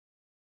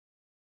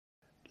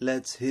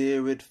Let's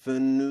hear it for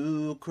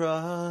New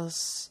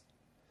Cross.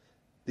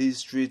 These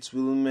streets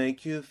will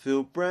make you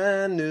feel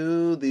brand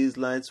new. These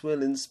lights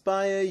will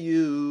inspire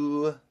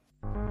you.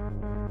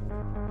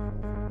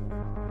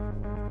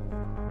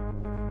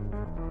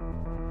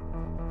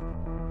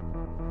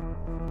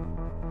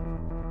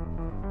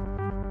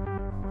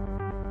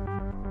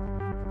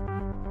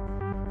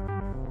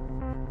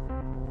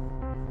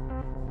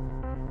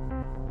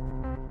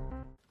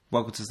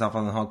 Welcome to South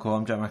London Hardcore.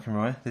 I'm Jack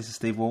McEnroy. This is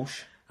Steve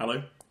Walsh.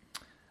 Hello.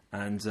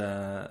 And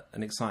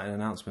an exciting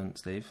announcement,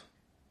 Steve.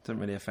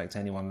 Doesn't really affect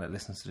anyone that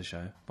listens to the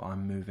show, but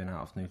I'm moving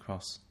out of New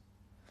Cross.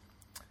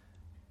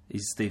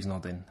 Steve's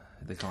nodding.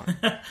 They can't.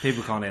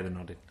 People can't hear the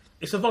nodding.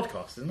 It's a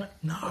vodcast, isn't it?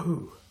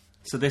 No.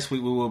 So this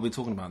week we will be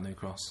talking about New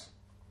Cross,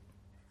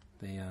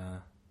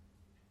 the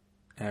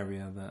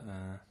area that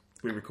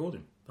we're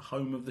recording, the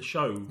home of the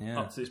show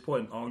up to this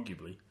point,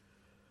 arguably.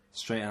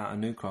 Straight out of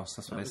New Cross.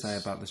 That's what they say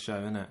about the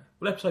show, isn't it?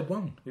 Well, episode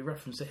 1, we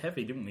referenced it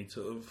heavy, didn't we?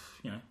 Sort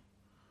of,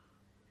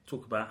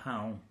 talk about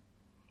how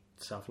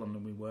South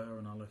London we were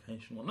and our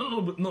location. Well,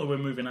 not that we're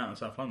moving out of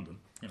South London,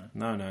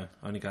 No,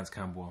 only going to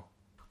Camberwell.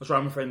 I was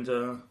riding with my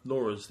friend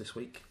Laura's this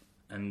week,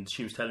 and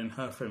she was telling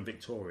her friend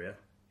Victoria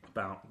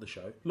about the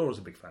show. Laura's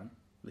a big fan,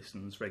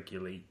 listens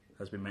regularly,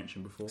 has been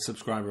mentioned before.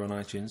 Subscriber on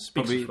iTunes.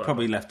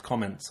 Probably left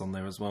comments on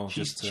there as well.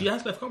 She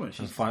has left comments.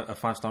 A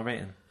 5-star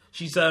rating.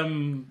 She's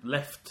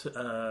left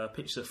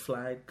pictures of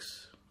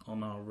flags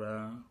on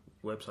our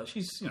website.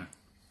 She's,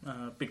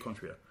 a big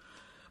contributor.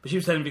 But she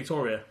was telling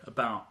Victoria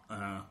about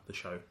the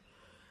show.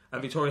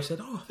 And Victoria said,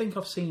 I think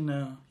I've seen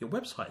your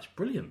website. It's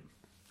brilliant.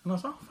 And I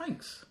was like,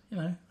 thanks.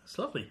 That's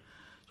lovely. She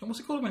went, what's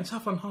it called again?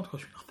 South London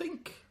Hardcore. I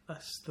think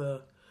that's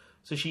the...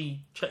 So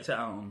she checked it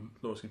out on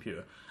Laura's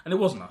computer. And it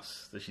wasn't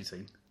us that she'd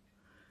seen.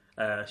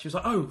 She was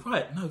like, oh,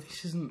 right. No,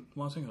 this isn't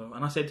what I was thinking of.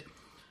 And I said...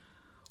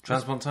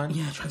 Transpontine?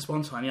 Yeah,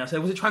 Transpontine. Yeah, I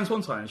said, was it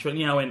Transpontine? She went,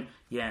 yeah. I went,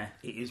 yeah,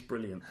 it is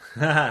brilliant.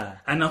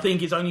 And I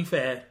think it's only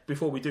fair,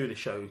 before we do the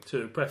show,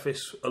 to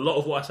preface a lot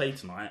of what I say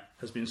tonight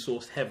has been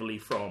sourced heavily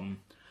from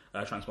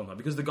Transpontine,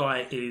 because the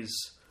guy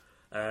is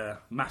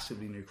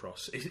massively New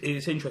Cross.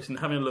 It's interesting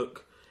having a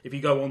look. If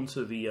you go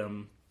onto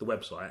the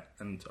website,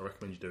 and I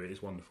recommend you do it,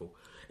 it's wonderful.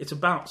 It's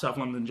about South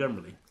London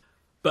generally.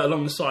 But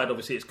along the side,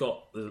 obviously, it's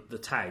got the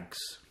tags,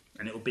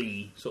 and it'll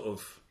be sort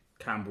of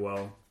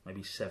Camberwell,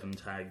 maybe 7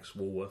 tags,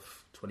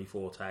 Walworth,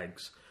 24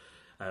 tags,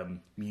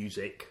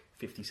 music,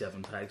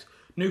 57 tags,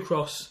 New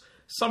Cross,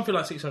 something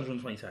like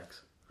 620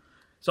 tags.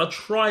 So I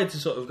tried to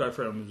sort of go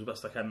through them as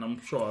best I can, and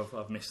I'm sure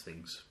I've missed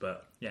things,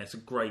 but yeah, it's a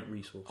great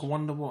resource. I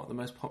wonder what the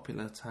most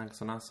popular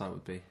tags on our site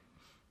would be.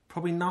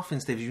 Probably nothing,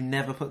 Steve. You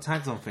never put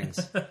tags on things,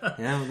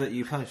 that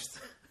you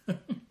post.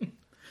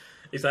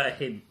 Is that a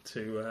hint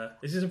to...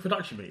 is this a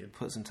production meeting?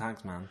 Put some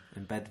tags, man.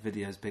 Embed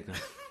videos bigger.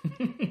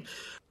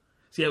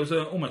 So yeah, it was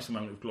almost a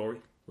moment of glory,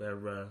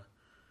 where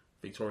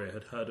Victoria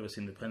had heard of us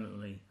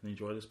independently and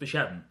enjoyed us, but she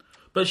hadn't.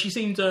 But she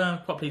seemed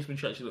quite pleased when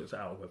she actually looked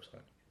at our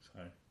website. So,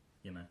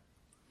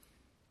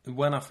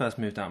 When I first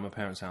moved out of my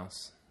parents'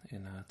 house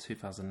in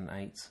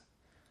 2008,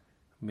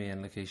 me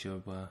and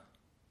Lakeisha were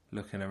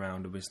looking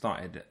around, and we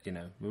started,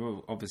 we were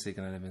obviously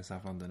going to live in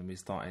South London, and we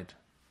started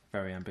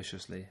very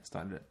ambitiously,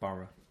 started at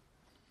Borough,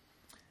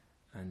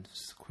 and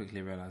just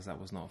quickly realised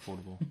that was not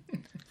affordable.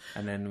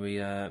 And then we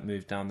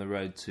moved down the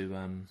road to...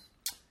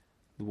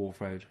 the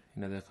Wharf Road,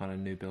 the kind of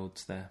new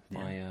builds there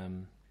by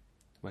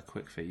where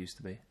Quickfit used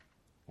to be,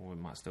 or it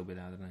might still be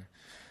there, I don't know.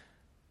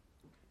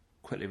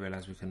 Quickly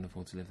realised we couldn't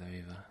afford to live there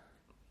either,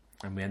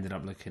 and we ended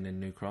up looking in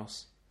New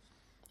Cross.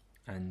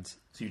 And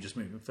so you just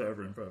moving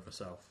further and further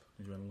south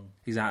as you went along.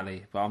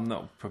 Exactly, but I'm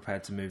not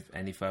prepared to move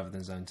any further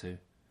than Zone 2.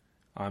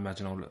 I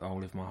imagine I'll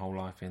live my whole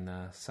life in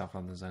South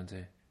London Zone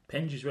 2.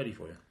 Penge is ready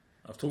for you.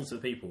 I've talked to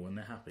the people and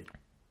they're happy.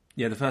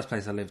 Yeah, the first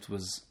place I lived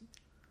was...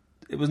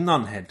 It was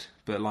Nunhead,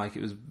 but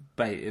it was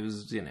bait. It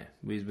was,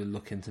 we were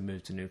looking to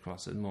move to New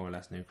Cross. It was more or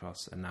less New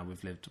Cross, and now we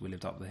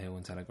lived up the hill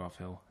in Telegraph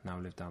Hill. Now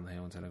we live down the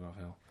hill in Telegraph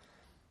Hill.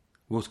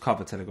 We'll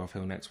cover Telegraph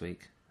Hill next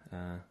week.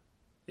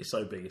 It's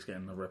so big, it's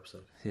getting another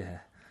episode. Yeah.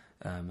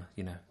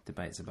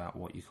 Debates about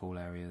what you call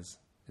areas,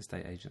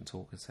 estate agent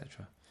talk,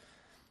 etc.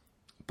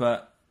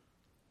 But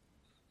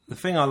the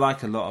thing I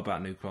like a lot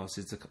about New Cross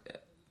is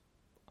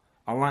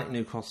I like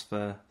New Cross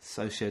for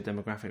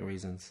socio-demographic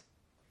reasons.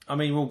 I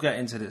mean, we'll get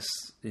into this,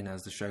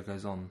 as the show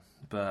goes on,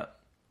 but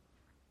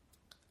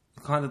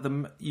kind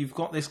of you've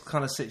got this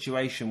kind of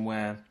situation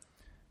where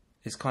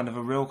it's kind of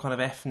a real kind of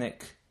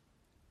ethnic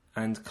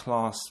and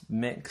class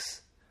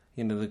mix.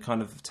 The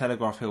kind of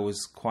Telegraph Hill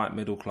is quite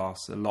middle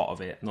class, a lot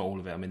of it, not all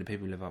of it. I mean, the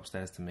people who live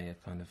upstairs to me are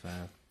kind of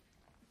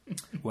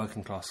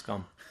working class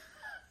scum.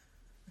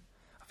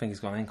 I think he's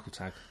got an ankle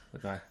tag, the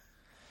guy.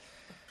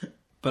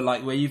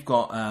 But where you've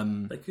got...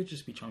 they could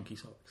just be chunky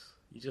socks.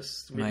 You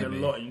just read a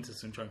lot into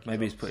some chunky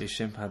Maybe socks. He's put his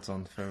shin pads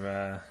on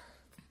for...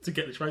 to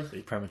get the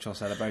trophy. Premature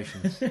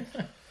celebrations.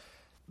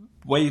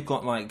 Where you've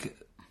got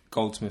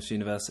Goldsmiths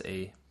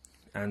University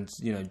and,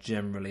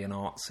 generally an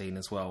art scene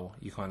as well,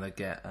 you kind of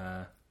get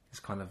this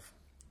kind of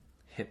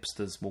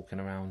hipsters walking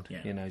around,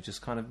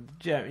 just kind of,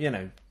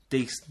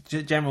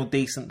 general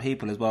decent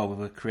people as well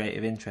with a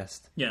creative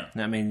interest. Yeah. You know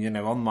what I mean? You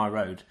know, on my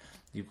road,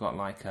 you've got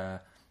like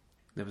there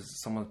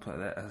was someone put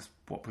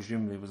what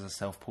presumably was a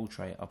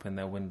self-portrait up in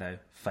their window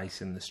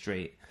facing the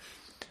street.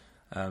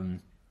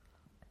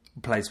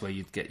 Place where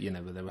you'd get,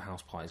 where there were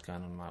house parties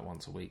going on like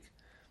once a week.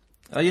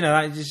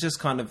 It's just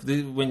kind of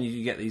when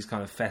you get these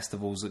kind of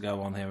festivals that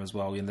go on here as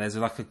well. There's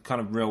like a kind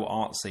of real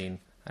art scene,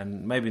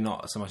 and maybe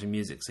not so much a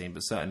music scene, but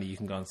certainly you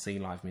can go and see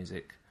live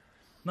music.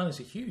 No, there's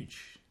a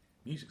huge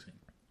music scene.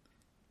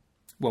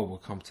 Well, we'll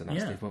come to that,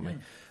 Yeah, Steve, won't we? yeah.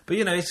 But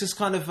it's just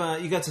kind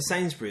of you go to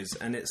Sainsbury's,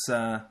 and it's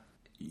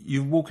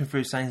you're walking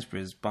through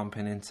Sainsbury's,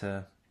 bumping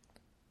into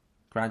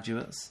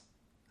graduates.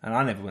 And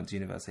I never went to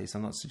university, so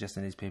I'm not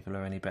suggesting these people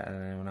are any better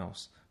than anyone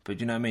else. But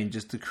do you know what I mean?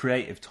 Just the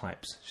creative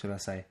types, should I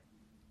say?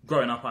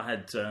 Growing up, I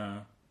had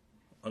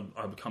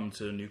I would come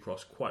to New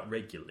Cross quite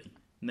regularly.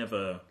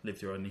 Never lived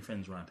here or any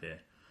friends around here,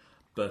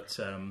 but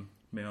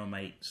me and my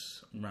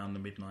mates around the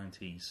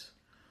mid-90s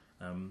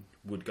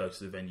would go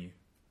to the venue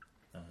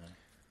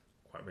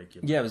quite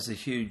regularly. Yeah, it was a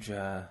huge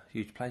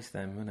place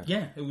then, wasn't it?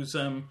 Yeah, it was,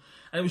 and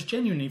it was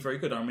genuinely very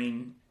good. I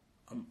mean,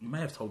 I may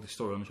have told this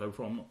story on the show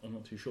before. I'm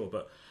not too sure,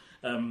 but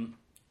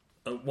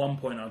at one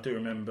point I do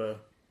remember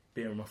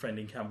being with my friend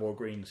in Camberwell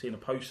Green, seeing a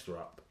poster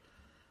up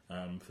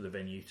for the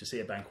venue to see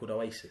a band called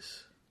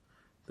Oasis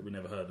that we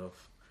never heard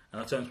of.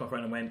 And I turned to my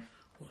friend and went,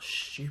 what a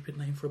stupid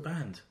name for a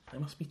band. They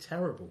must be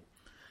terrible.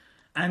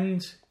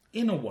 And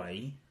in a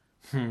way,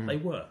 they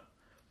were.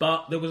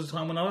 But there was a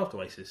time when I loved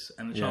Oasis,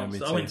 and the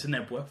chance I went to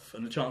Nebworth,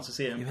 and the chance to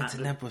see them. You went to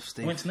Nebworth,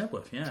 Steve? I went to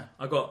Nebworth, yeah.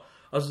 I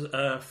was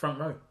front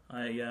row.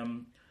 I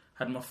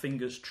had my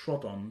fingers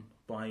trod on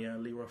by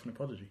Leroy from the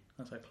Prodigy.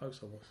 That's how close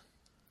I was.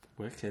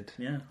 Wicked.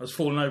 Yeah, I was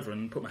falling over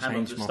and put my hand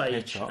on the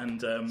stage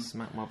and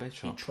smack my bitch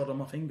he up. trod on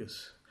my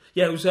fingers.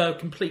 Yeah, it was a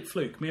complete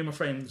fluke. Me and my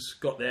friends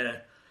got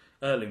there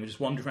early and we just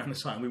wandered around the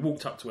site and we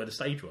walked up to where the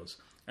stage was.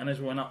 And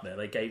as we went up there,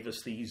 they gave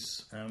us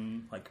these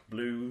like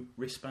blue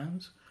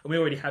wristbands. And we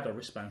already had our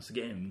wristbands to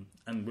get in.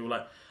 And we were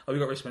like, oh, we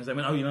got wristbands. They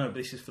went, oh, but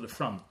this is for the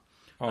front.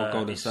 Oh,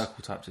 golden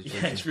circle type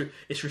situation. Yeah,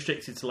 it's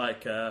restricted to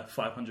like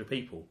 500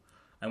 people.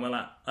 And we're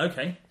like,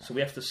 okay, so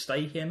we have to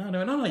stay here now?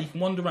 No, you can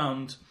wander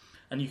around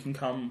and you can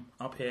come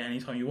up here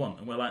anytime you want.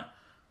 And we're like,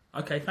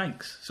 okay,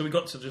 thanks. So we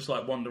got to just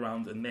like wander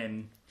around, and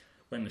then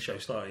when the show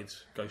started,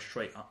 go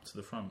straight up to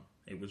the front.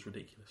 It was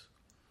ridiculous.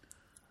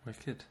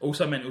 Wicked.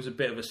 Also meant it was a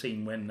bit of a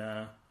scene when...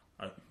 I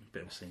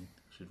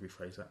should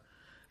rephrase that.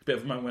 A bit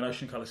of a moment when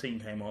Ocean Colour Scene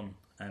came on,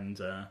 and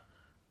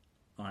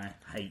I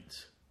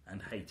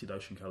hated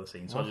Ocean Colour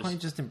Scene. So Why can't you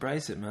just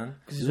embrace it, man?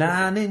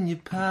 Line in your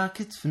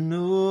pockets for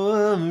no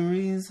other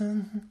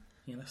reason.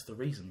 Yeah, that's the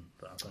reason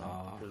that I don't.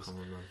 Oh, come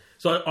on, man.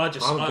 So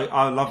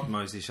I loved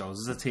Moseley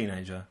Shoals as a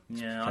teenager.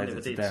 Yeah, I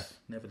never did.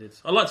 Never did.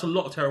 I liked a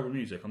lot of terrible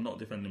music. I'm not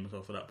defending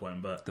myself at that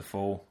point, but The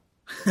Fall,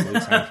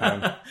 Wu-Tang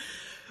Clan.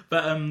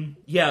 But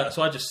yeah,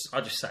 so I just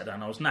sat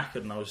down. I was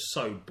knackered and I was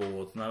so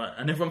bored,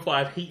 and everyone thought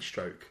I had heat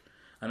stroke,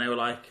 and they were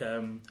like,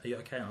 "Are you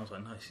okay?" And I was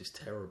like, "No, this is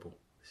terrible.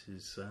 This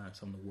is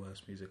some of the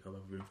worst music I've ever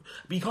been."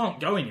 But you can't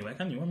go anywhere,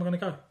 can you? Where am I going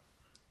to go?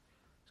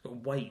 It's got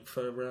to wait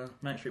for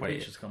Main Street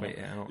Preachers to come on.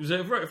 It was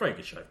a very, very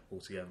good show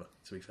altogether,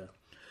 to be fair.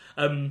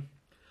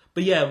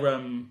 But yeah,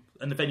 and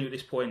the venue at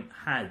this point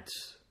had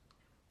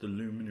the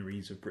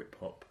luminaries of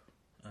Britpop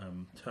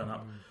turn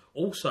up.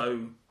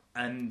 Also,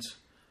 and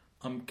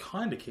I'm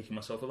kind of kicking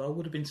myself, although I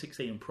would have been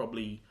 16 and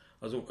probably...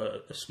 I was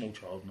a small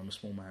child and I'm a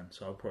small man,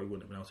 so I probably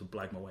wouldn't have been able to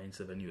blag my way into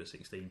the venue at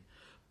 16.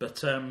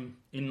 But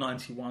in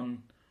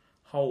 91,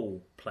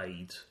 Hole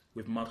played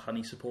with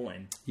Mudhoney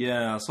supporting.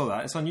 Yeah, I saw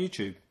that. It's on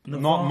YouTube.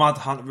 Nirvana. Not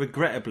Mudhoney.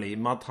 Regrettably,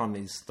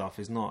 Mudhoney's stuff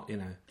is not,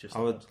 Just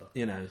I would,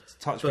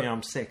 touch me,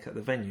 I'm sick at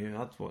the venue.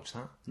 I'd watch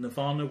that.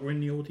 Nirvana were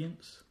in the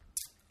audience.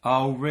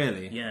 Oh,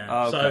 really? Yeah.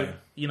 Oh, okay.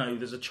 So,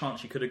 there's a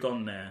chance you could have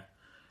gone there.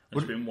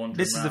 Been wandering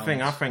this is the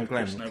thing. Our friend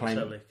Glenn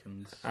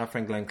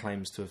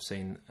claims to have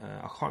seen.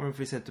 I can't remember if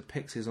he said the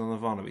Pixies or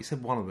Nirvana, but he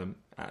said one of them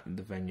at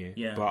the venue.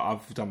 Yeah. But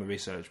I've done the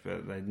research,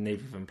 but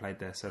neither of them played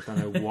there, so I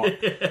don't know what.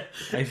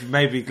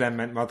 Maybe Glenn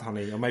meant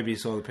Mudhoney, or maybe he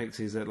saw the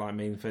Pixies at like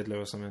Mean Fiddler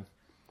or something.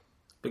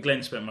 But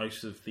Glenn spent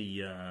most of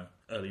the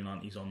early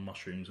 90s on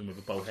mushrooms and with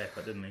a bowl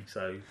haircut, didn't he?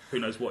 So who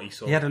knows what he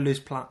saw. He had a loose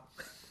plait.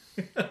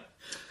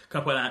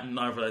 Can't point out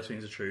neither of those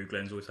things are true.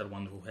 Glenn's always had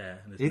wonderful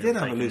hair. He did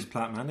have a loose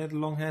plait, man. He had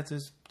long hair to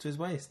his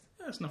waist.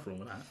 Yeah, there's nothing wrong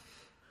with that.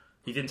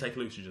 He didn't take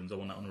hallucinogens. I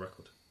want that on the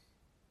record.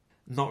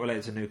 Not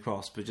related to New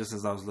Cross, but just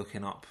as I was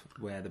looking up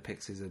where the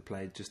Pixies had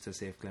played, just to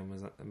see if Glenn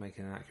was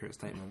making an accurate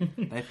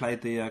statement, they played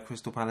the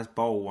Crystal Palace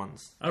Bowl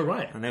once. Oh,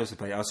 right. And they also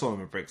played... I saw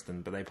them at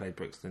Brixton, but they played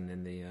Brixton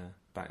in the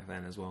back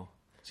then as well.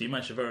 So you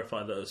managed to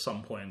verify that at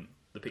some point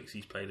the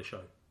Pixies played a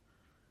show.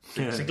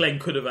 So Glenn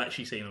could have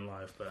actually seen them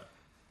live, but...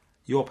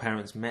 Your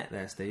parents met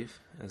there, Steve,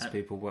 as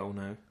people well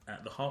know.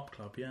 At the Harp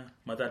Club, yeah.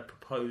 My dad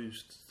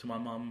proposed to my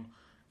mum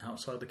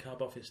outside the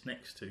cab office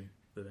next to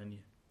the venue.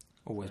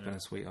 Always been a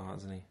sweetheart,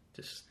 hasn't he?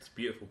 Just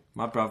beautiful.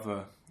 My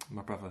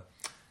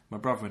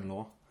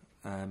brother-in-law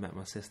met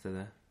my sister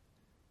there.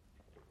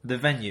 The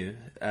venue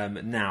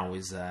now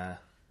is,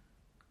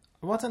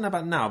 Well, I don't know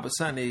about now, but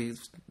certainly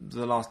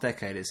the last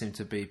decade it seemed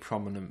to be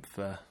prominent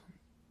for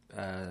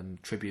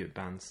tribute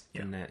bands.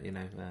 Yeah. Didn't it? You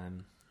know,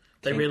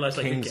 They realised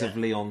they could Kings get... of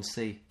Leon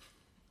C.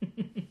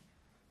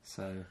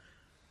 So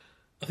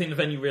I think the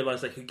venue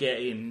realised they could get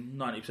in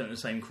 90% of the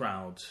same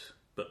crowd,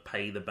 but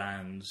pay the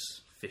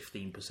bands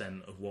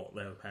 15% of what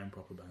they were paying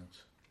proper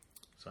bands.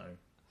 So,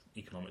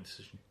 economic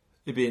decision.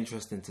 it'd be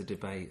interesting to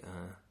debate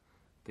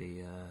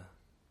the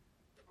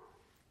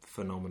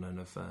phenomenon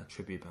of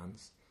tribute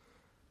bands.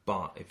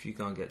 But if you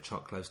go and get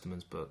Chuck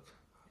Klosterman's book,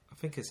 I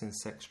think it's in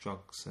Sex,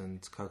 Drugs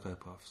and Cocoa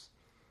Puffs.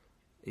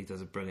 He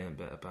does a brilliant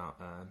bit about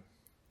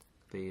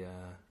the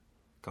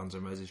Guns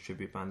N' Roses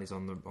tribute band. He's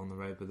on the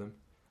road with them.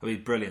 I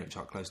mean, brilliant,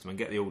 Chuck Klosterman.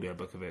 Get the audio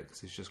book of it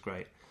because it's just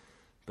great.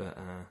 But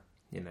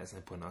there's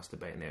no point in us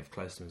debating it if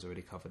Klosterman's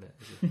already covered it.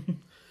 Is it?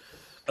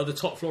 At the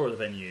top floor of the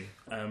venue,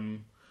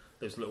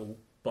 there's a little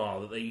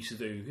bar that they used to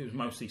do. It was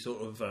mostly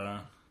sort of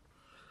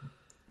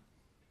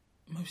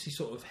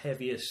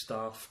heavier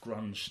stuff,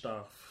 grunge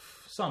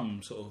stuff,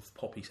 some sort of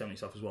poppy 70s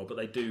stuff as well. But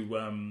they do.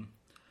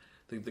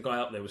 The guy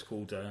up there was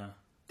called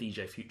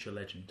DJ Future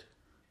Legend.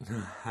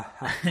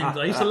 And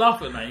I used to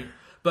laugh at the name,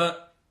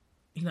 but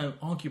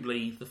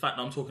arguably the fact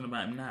that I'm talking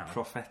about him now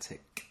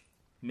Prophetic.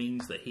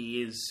 means that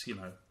he is,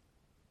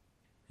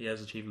 he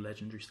has achieved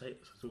legendary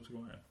status. That's all to go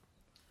about.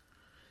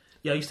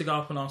 Yeah, I used to go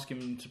up and ask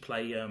him to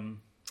play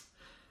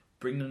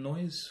Bring the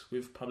Noise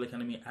with Public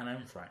Enemy and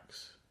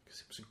Anthrax,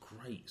 because it was a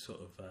great sort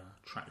of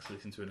track to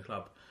listen to in a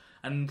club.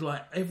 And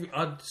like it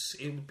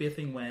would be a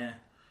thing where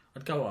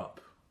I'd go up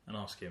and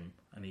ask him,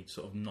 and he'd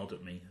sort of nod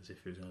at me as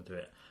if he was going to do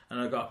it. And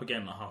I'd go up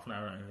again like half an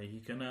hour, and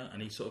you gonna?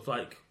 And he'd sort of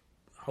like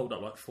hold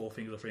up like 4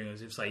 fingers or 3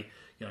 fingers, as if say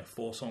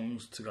 4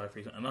 songs to go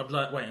through. And I'd be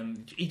like, wait,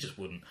 and he just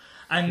wouldn't.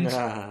 And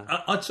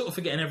I'd sort of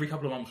forget, and every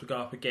couple of months we'd go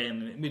up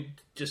again, and we'd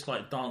just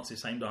like dance the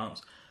same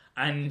dance.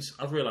 And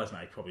I've realised now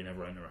he probably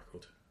never owned a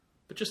record.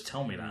 But just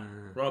tell me that,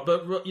 right?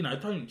 But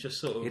don't just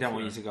sort of. He don't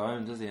want you to go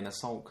home, does he? In a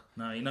sulk.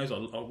 No, he knows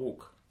I'll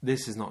walk.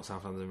 This is not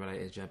South London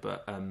related, yeah,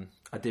 but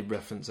I did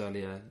reference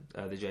earlier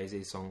the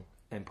Jay-Z song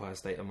Empire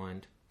State of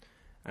Mind,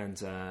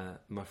 and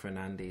my friend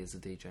Andy is a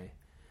DJ,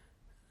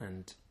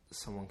 and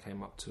someone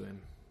came up to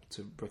him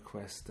to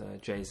request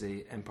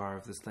Jay-Z Empire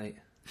of the State.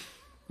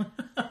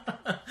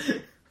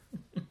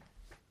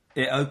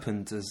 It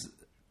opened as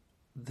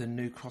the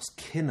New Cross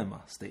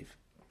Kinema, Steve.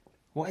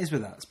 What is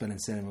with that spelling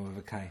cinema with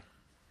a K?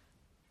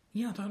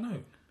 Yeah, I don't know.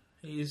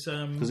 It is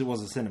because it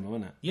was a cinema,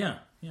 wasn't it? Yeah.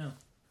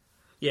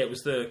 It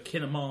was the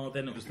Kinema,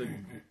 then it was the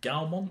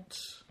Galmont,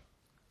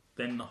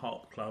 then the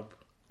Harp Club,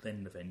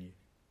 then the venue.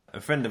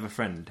 A friend of a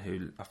friend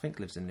who I think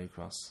lives in New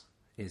Cross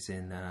is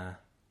in a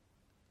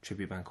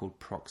tribute band called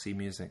Proxy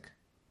Music,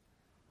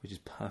 which is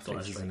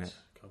perfect, isn't it?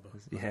 Cover.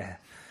 Yeah,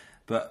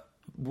 but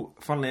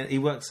funnily, he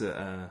works at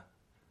I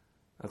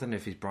don't know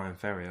if he's Brian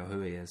Ferry or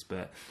who he is,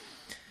 but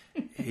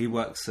he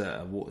works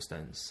at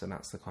Waterstones, so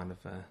that's the kind of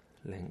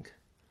link.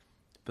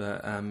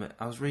 But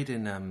I was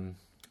reading,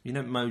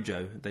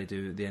 Mojo, they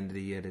do at the end of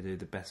the year, they do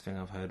the best thing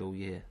I've heard all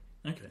year.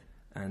 Okay.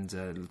 And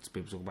lots of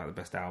people talk about the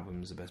best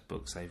albums, the best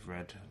books they've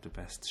read, the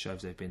best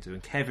shows they've been to.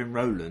 And Kevin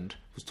Rowland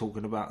was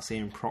talking about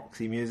seeing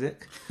Proxy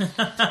Music,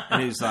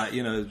 and he was like,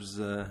 it was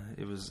saying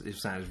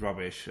it was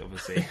rubbish,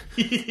 obviously,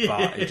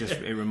 but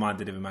it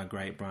reminded him of how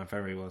great Brian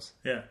Ferry was.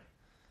 Yeah,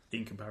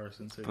 in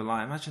comparison to. But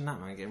like, imagine that,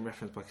 man, getting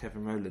referenced by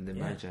Kevin Rowland in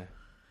Mojo.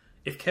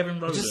 If Kevin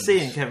Rowland, just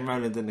seeing Kevin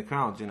Rowland in the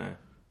crowd,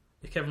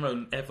 If Kevin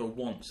Rowland ever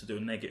wants to do a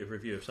negative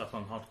review of South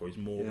London Hardcore, he's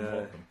more than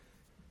welcome.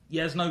 He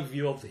has no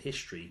view of the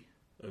history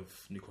of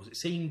New Cross. It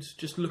seemed,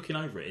 just looking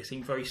over it,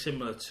 seemed very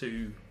similar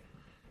to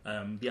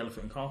the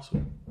Elephant and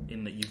Castle,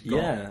 in that you've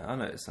got... Yeah, I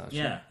noticed that.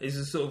 Yeah, there's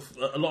a sort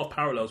of a lot of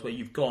parallels where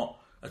you've got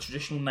a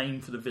traditional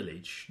name for the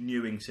village,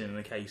 Newington in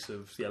the case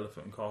of the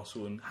Elephant and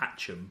Castle, and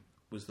Hatcham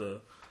was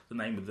the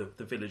name of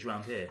the village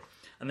around here.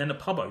 And then a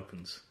pub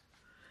opens.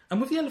 And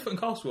with the Elephant and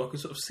Castle, I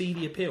could sort of see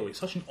the appeal. It's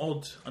such an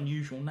odd,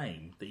 unusual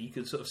name that you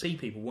could sort of see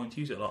people wanting to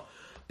use it a lot.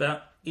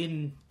 But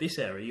in this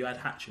area, you had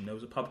Hatcham. There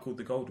was a pub called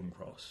the Golden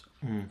Cross,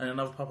 and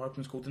another pub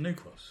opens called the New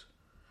Cross.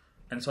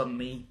 And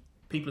suddenly,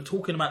 people are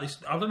talking about this.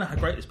 I don't know how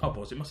great this pub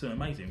was. It must have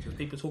been amazing because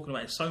people are talking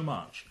about it so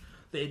much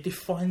that it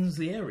defines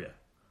the area.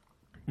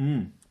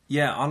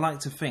 Yeah, I like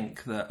to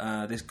think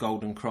that this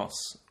Golden Cross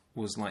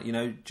was like,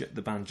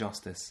 the band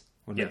Justice.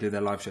 When they do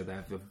their live show, they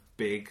have a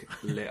big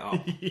lit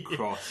up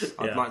cross.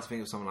 I'd like to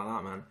think of something like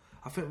that, man.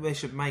 I think they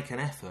should make an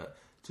effort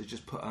to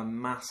just put a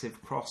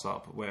massive cross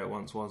up where it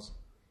once was.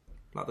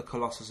 Like the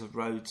Colossus of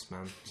Rhodes,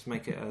 man. Just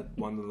make it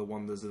one of the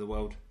wonders of the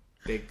world.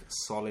 Big,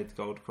 solid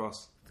gold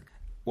cross.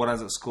 When I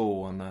was at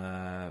school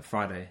on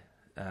Friday,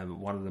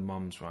 one of the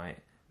mums, right,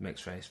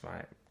 mixed race,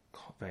 right,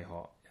 very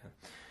hot,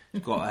 yeah.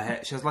 Got her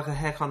hair, she has like her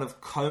hair kind of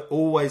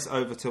always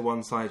over to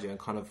one side, yeah, and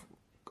kind of,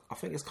 I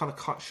think it's kind of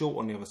cut short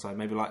on the other side,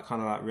 maybe like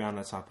kind of like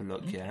Rihanna type of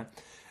look, yeah.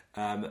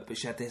 But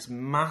she had this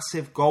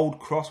massive gold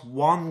cross,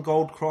 one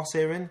gold cross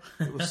earring.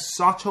 It was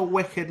such a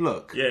wicked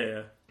look. Yeah.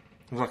 It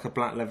was like a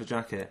black leather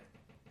jacket.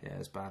 Yeah, it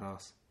was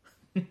badass.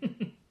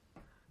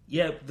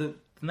 Yeah, the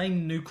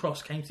name New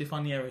Cross came to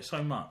define the area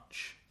so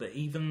much that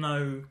even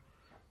though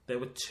there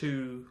were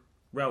 2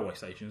 railway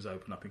stations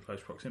open up in close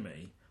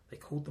proximity, they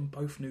called them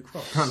both New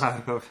Cross.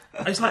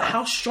 It's like,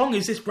 how strong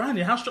is this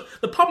branding? How strong?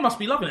 The pub must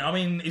be loving it. I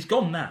mean, it's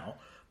gone now,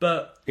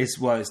 but it's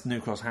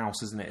New Cross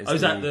House, isn't it? Is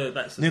that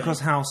that's the New same?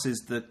 Cross House is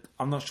the.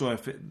 I'm not sure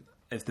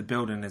if the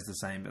building is the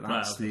same, but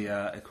that's Right, okay.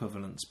 the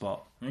equivalent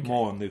spot. Okay.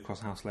 More on New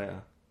Cross House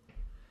later.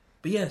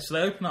 But yeah, so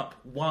they open up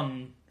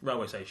one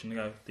railway station and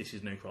go, this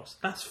is New Cross.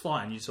 That's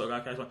fine. You sort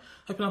of go, okay, fine.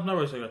 Open up another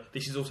railway station and go,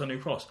 this is also New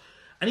Cross.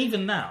 And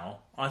even now,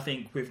 I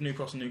think with New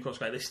Cross and New Cross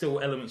Gate, there's still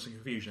elements of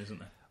confusion, isn't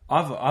there?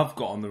 I've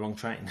got on the wrong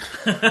train.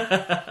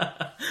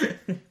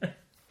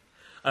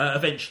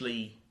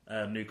 Eventually,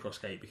 New Cross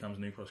Gate becomes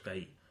New Cross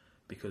Gate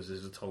because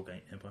there's a toll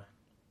gate nearby.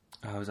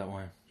 Oh, is that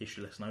why?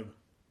 History lesson over.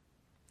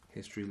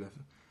 History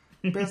lesson.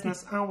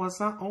 Business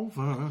hours are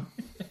over.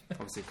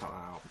 Obviously, cut that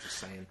out. I'm just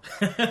saying.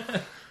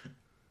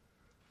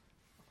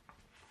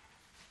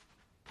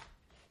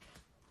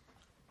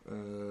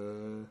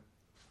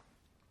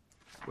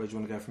 Where do you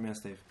want to go from here,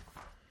 Steve?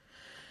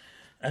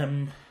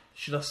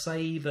 Should I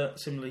say that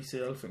similarly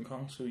to Elephant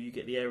Castle, you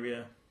get the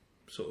area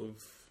sort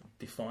of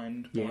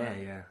defined?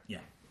 Yeah.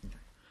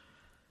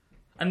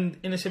 And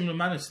in a similar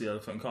manner to the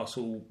Elephant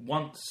Castle,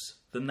 once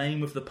the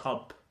name of the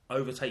pub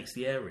overtakes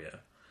the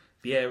area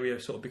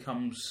sort of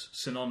becomes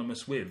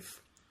synonymous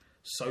with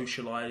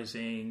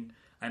socialising,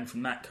 and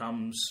from that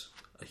comes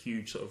a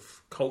huge sort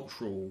of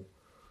cultural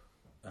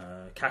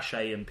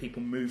cachet, and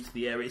people move to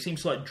the area. It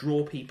seems to like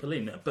draw people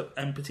in,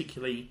 and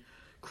particularly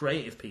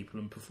creative people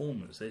and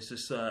performers. There's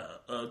just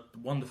a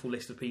wonderful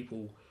list of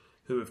people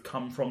who have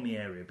come from the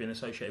area, been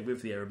associated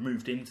with the area,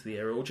 moved into the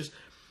area, or just...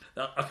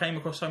 I came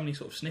across so many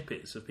sort of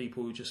snippets of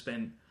people who just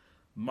spent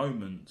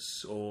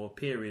moments or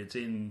periods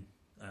in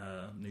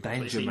Newcastle.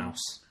 Danger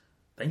Mouse.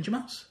 Danger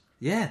Mouse?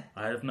 Yeah.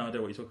 I have no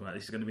idea what you're talking about.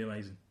 This is going to be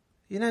amazing.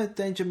 You know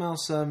Danger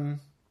Mouse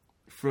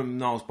from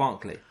Niles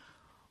Barkley?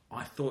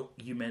 I thought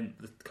you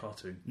meant the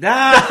cartoon.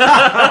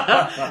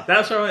 Ah!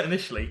 That's where I went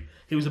initially.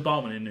 He was a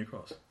barman in New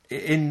Cross. I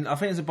think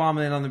it was a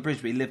barman in London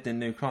Bridge, but he lived in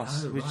New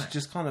Cross, Oh, which right.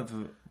 just kind of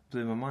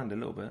blew my mind a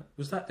little bit.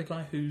 Was that the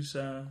guy whose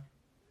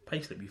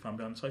payslip you found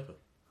behind the sofa?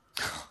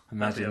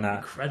 Imagine That'd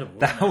that. be incredible.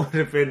 That wouldn't would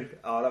have been...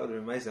 Oh, that would have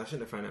been amazing. I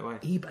shouldn't have thrown it away.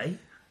 it? eBay?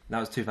 That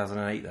was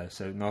 2008, though,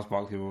 so Niles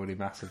Barkley were already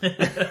massive.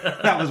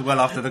 That was well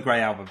after the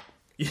Grey album.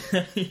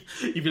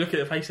 You'd be looking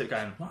at the payslip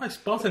going, nice,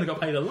 bartender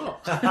got paid a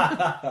lot.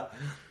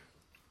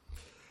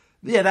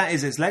 Yeah, that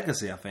is its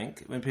legacy, I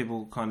think. When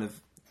people kind of...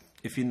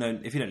 If you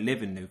don't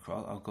live in New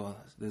Cross, oh god,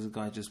 there's a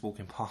guy just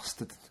walking past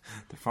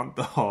the front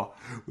door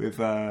with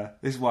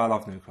this is why I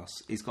love New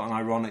Cross. He's got an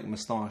ironic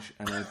moustache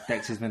and a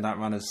Dexter's Midnight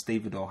Runners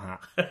stevedore hat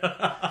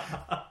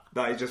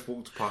that he just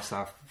walked past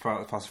the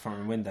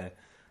front window.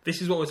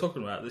 This is what we're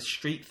talking about, the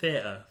street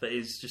theatre that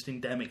is just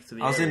endemic to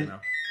the area now.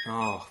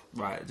 Oh,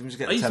 right. Let me just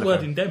get I the used the telephone.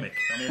 word endemic.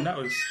 I mean, that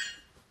was...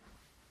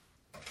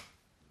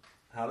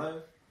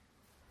 Hello?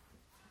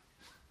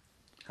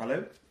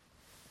 Hello?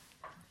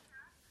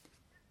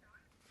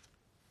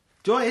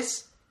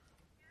 Joyce?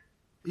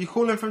 Are you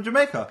calling from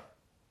Jamaica?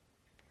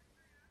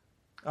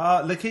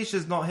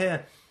 Lakeisha's not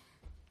here.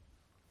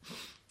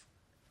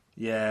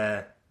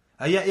 Yeah.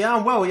 Yeah,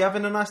 I'm well. Are you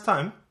having a nice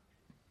time?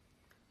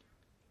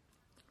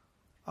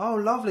 Oh,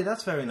 lovely.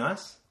 That's very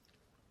nice.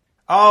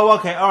 Oh,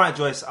 okay. All right,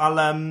 Joyce. I'll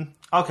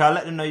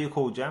let them know you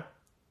called, yeah?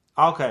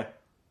 Okay.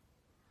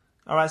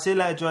 All right, see you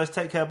later, Joyce.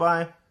 Take care.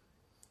 Bye.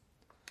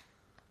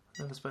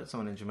 Never spoke to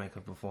someone in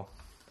Jamaica before.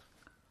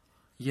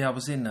 Yeah, I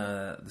was in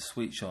the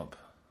sweet shop,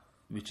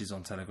 which is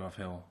on Telegraph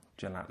Hill,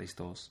 Jen Latley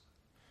stores.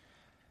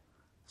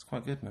 It's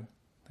quite good, man.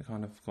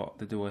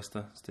 They do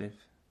oyster, Steve.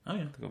 Oh,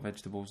 yeah. They've got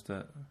vegetables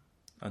that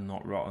are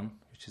not rotten,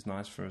 which is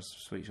nice for a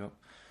sweet shop.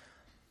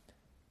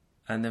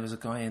 And there was a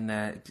guy in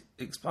there.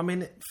 I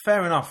mean,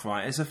 fair enough,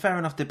 right? It's a fair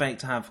enough debate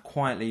to have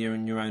quietly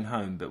in your own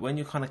home, but when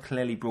you're kind of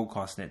clearly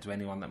broadcasting it to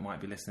anyone that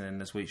might be listening in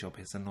the sweet shop,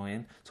 it's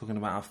annoying. Talking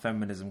about how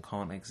feminism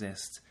can't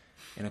exist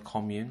in a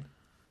commune.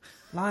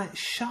 Like,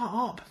 shut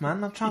up,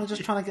 man! I'm trying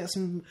to get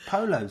some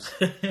polos.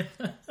 But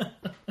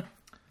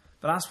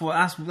that's what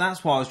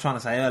I was trying to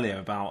say earlier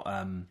about.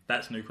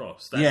 That's New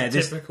Cross. That's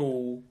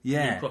typical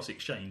yeah. New Cross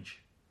exchange.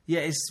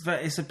 Yeah,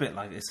 it's a bit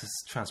like it's a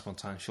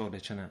transpontine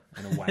Shoreditch, isn't it?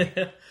 In a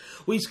way.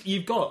 Well,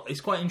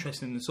 it's quite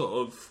interesting the sort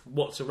of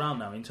what's around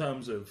now in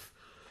terms of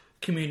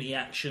community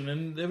action,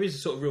 and there is a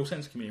sort of real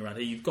sense of community around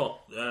here. You've got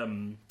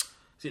London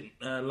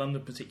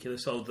in particular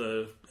sold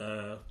the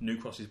New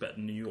Cross is better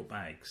than New York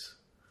bags,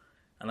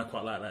 and I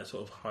quite like that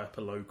sort of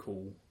hyper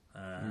local.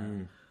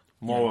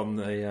 More on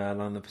the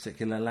London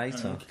particular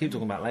later. Keep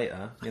talking about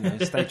later.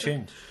 Stay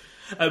tuned.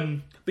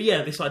 But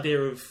yeah, this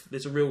idea of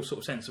there's a real sort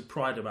of sense of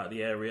pride about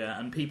the area,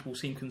 and people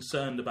seem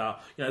concerned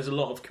about. There's a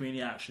lot of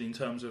community action in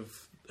terms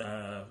of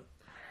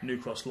New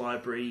Cross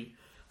Library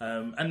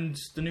and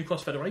the New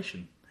Cross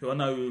Federation, who I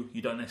know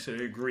you don't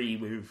necessarily agree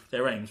with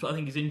their aims, but I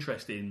think is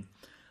interesting,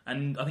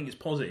 and I think it's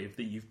positive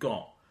that you've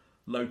got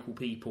local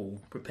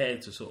people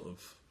prepared to sort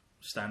of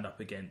stand up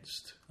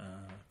against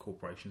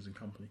corporations and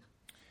companies.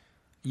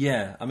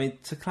 Yeah, I mean,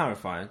 to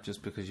clarify,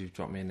 just because you've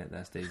dropped me in it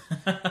there, Steve,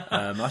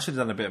 I should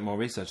have done a bit more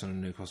research on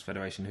the New Cross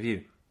Federation. Have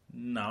you?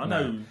 No, I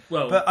know.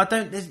 Well, but I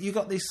don't. You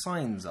got these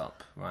signs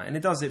up, right? And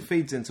it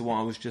feeds into what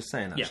I was just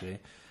saying, actually.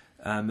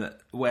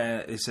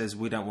 Where it says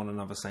we don't want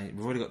another Sainsbury's.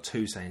 We've already got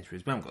 2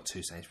 Sainsbury's. We haven't got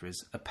 2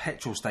 Sainsbury's. A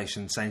petrol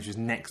station Sainsbury's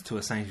next to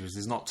a Sainsbury's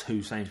is not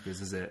 2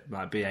 Sainsbury's, is it?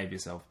 Like, behave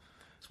yourself.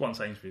 It's 1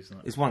 Sainsbury's, isn't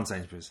it? It's 1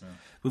 Sainsbury's. Yeah.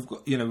 We've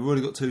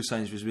already got 2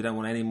 Sainsbury's. We don't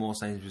want any more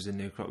Sainsbury's in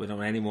New Cross. We don't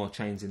want any more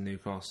chains in New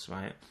Cross,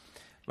 right?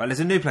 Right.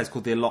 There's a new place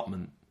called The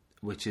Allotment,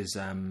 which is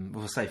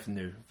fairly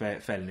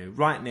new,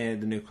 right near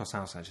the New Cross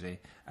house actually,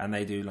 and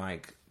they do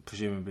like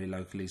presumably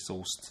locally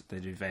sourced. They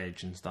do veg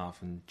and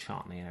stuff and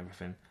chutney and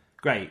everything.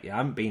 Great. Yeah, I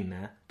haven't been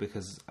there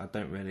because I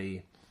don't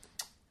really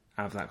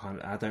have that kind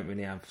of. I don't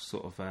really have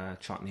sort of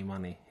chutney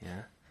money.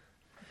 Yeah.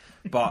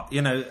 But,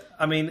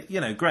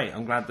 great.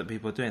 I'm glad that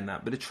people are doing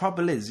that. But the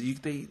trouble is,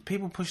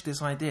 people push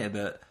this idea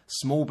that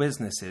small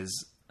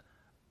businesses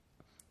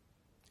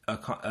are,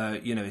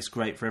 it's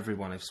great for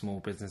everyone if small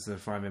businesses are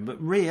thriving.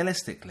 But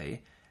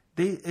realistically,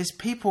 it's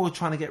people are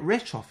trying to get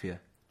rich off you.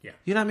 Yeah.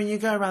 You know what I mean? You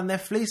go around, they're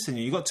fleecing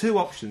you. You've got 2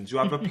 options. You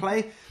either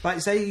play,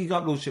 like say you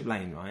got Lordship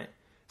Lane, right?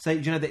 Say,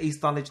 do you know the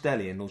East Dulwich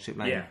Deli in Lordship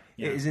Lane?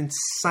 Yeah. It is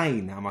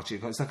insane how much it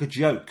costs. It's like a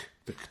joke,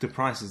 the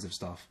prices of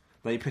stuff.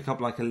 Like you pick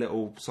up like a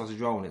little sausage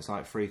roll and it's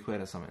like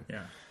 £3 or something.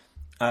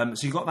 Yeah.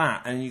 So you got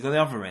that, and you got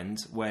the other end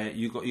where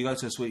you go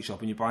to a sweet shop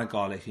and you buy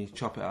garlic and you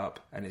chop it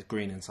up and it's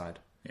green inside.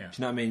 Yeah. Do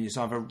you know what I mean? It's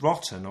either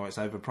rotten or it's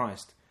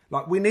overpriced.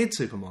 Like we need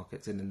supermarkets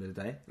at the end of the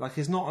day. Like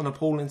it's not an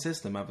appalling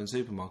system having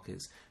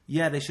supermarkets.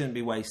 Yeah, they shouldn't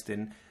be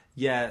wasting.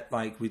 Yeah,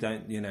 like we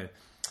don't,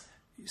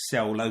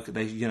 sell local.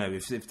 They,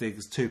 if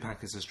there's 2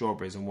 packets of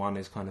strawberries and one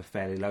is kind of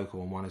fairly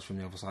local and one is from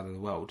the other side of the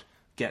world,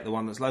 get the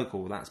one that's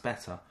local. That's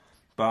better.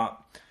 But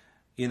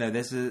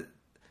there's a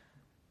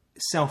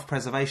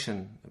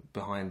self-preservation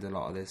behind a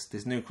lot of this.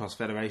 This New Cross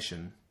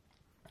Federation,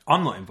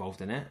 I'm not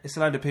involved in it. It's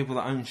a load of people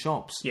that own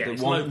shops that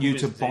want you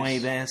to buy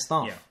their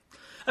stuff. Yeah.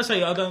 I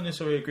say I don't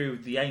necessarily agree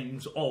with the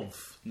aims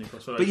of New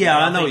Cross Federation. But yeah,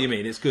 I know what you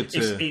mean. It's good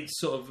to... It's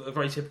sort of a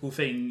very typical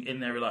thing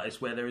in there, like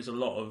it's where there is a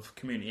lot of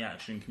community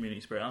action,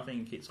 community spirit. I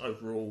think it's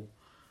overall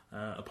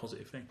a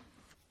positive thing.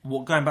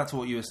 Well, going back to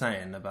what you were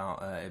saying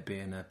about it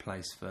being a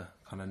place for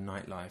kind of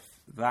nightlife,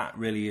 that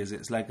really is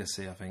its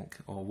legacy, I think,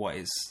 or what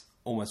it's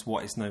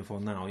known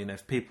for now.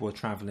 If people are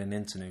travelling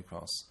into New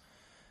Cross,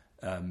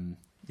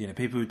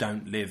 people who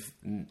don't live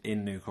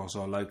in New Cross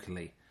or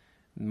locally,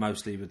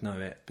 mostly would know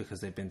it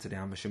because they've been to the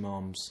Amersham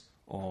Arms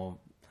or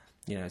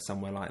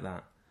somewhere like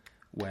that,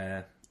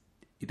 where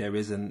there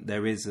is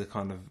a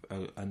kind of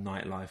a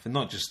nightlife, and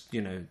not just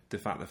the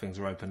fact that things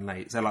are open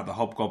late. So like the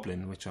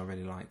Hobgoblin, which I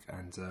really like,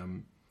 and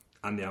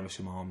the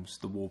Amersham Arms,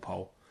 the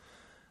Walpole.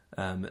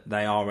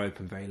 They are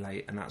open very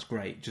late, and that's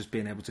great. Just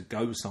being able to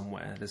go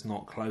somewhere that's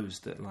not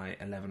closed at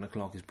like 11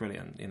 o'clock is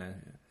brilliant.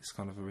 It's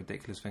kind of a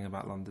ridiculous thing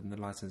about London, the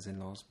licensing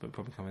laws, but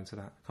probably come back to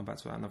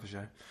that another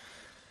show.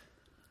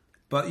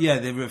 But yeah,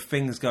 there are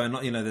things going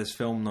on. There's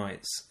film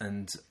nights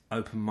and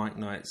open mic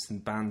nights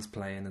and bands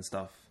playing and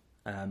stuff.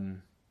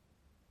 And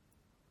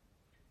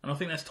I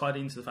think that's tied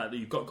into the fact that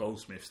you've got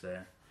Goldsmiths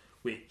there,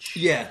 which...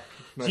 Yeah.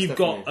 So you've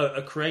got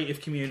a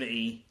creative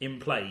community in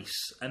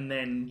place, and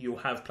then you'll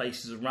have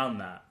places around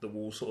that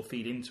will sort of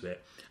feed into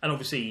it. And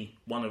obviously,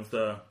 one of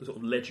the sort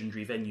of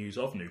legendary venues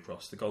of New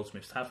Cross, the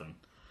Goldsmiths Tavern,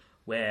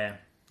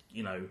 where,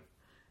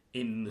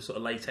 in the sort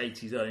of late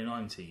 80s, early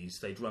 90s,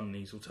 they'd run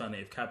these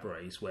alternative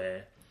cabarets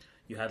where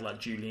you had like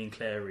Julian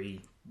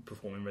Clary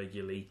performing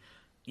regularly.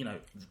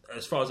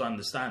 As far as I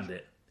understand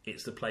it,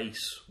 it's the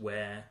place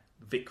where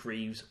Vic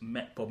Reeves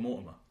met Bob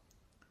Mortimer.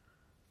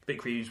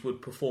 Vic Reeves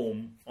would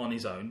perform on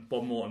his own.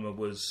 Bob Mortimer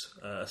was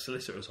a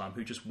solicitor at the time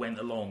who just went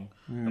along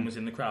and was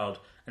in the crowd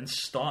and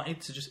started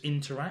to just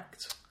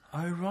interact.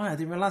 Oh, right. I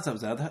didn't realise that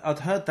was there. I'd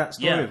heard that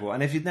story before.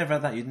 And if you'd never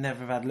had that, you'd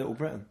never have had Little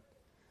Britain.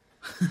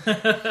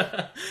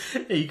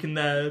 You can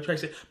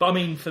trace it. But I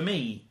mean, for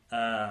me,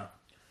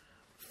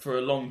 for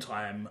a long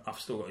time, I've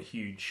still got a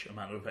huge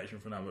amount of affection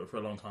for now, but for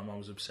a long time I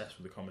was obsessed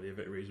with the comedy of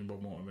Vic Reeves and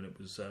Bob Mortimer, and it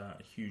was a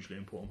hugely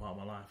important part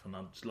of my life, and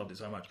I just loved it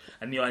so much.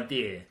 And the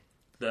idea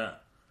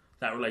that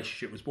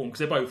relationship was born, because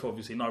they're both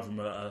obviously, neither of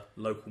them are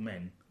local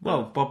men.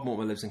 Well, Bob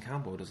Mortimer lives in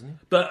Campbell, doesn't he?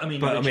 But I mean,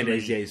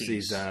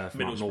 he's from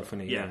North,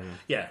 isn't he?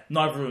 Yeah.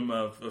 Neither of them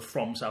are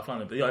from South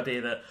London, but the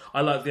idea that I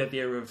like the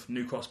idea of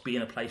New Cross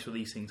being a place where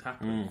these things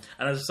happen.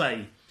 And as I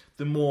say,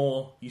 the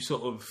more you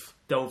sort of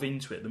delve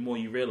into it, the more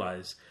you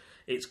realise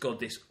it's got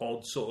this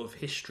odd sort of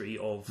history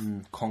of...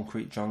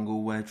 concrete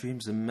jungle where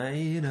dreams are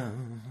made of.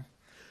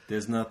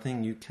 There's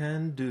nothing you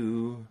can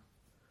do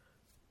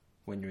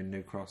when you're in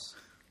New Cross.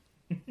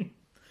 But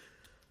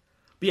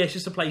yeah, it's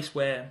just a place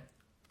where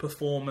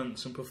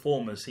performance and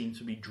performers seem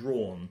to be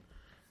drawn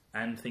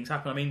and things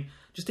happen. I mean,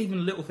 just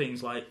even little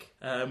things like...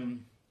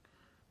 there's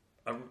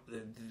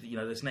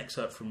an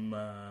excerpt from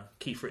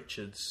Keith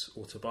Richards'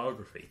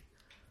 autobiography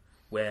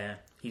where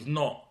he's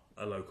not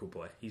a local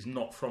boy. He's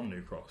not from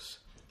New Cross.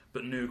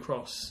 But New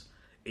Cross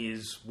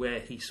is where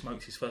he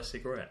smoked his first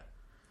cigarette.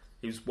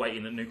 He was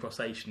waiting at New Cross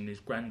Station and his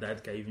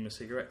granddad gave him a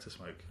cigarette to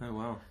smoke. Oh,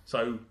 wow.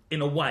 So,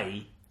 in a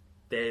way,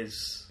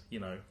 there's,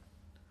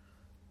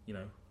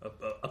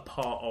 a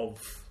part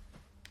of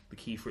the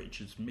Keith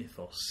Richards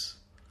mythos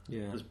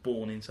Yeah. was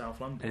born in South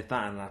London. If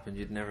that hadn't happened,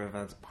 you'd never have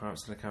had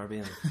Pirates of the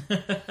Caribbean.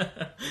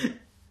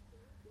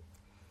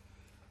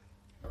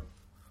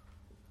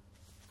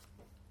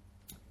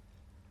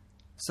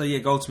 So yeah,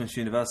 Goldsmiths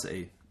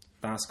University.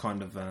 That's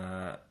kind of.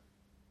 I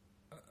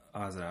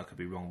don't know. I could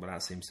be wrong, but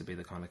that seems to be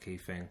the kind of key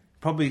thing.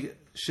 Probably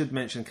should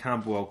mention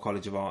Camberwell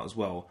College of Art as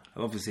well.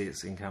 Obviously,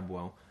 it's in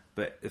Camberwell,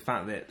 but the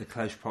fact that the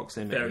close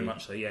proximity. Very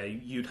much so. Yeah,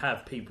 you'd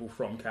have people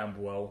from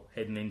Camberwell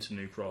heading into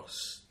New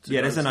Cross.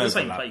 There's an overlap. The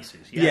same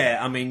places. Yeah,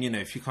 I mean,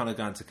 if you kind of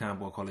go into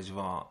Camberwell College of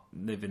Art,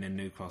 living in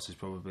New Cross is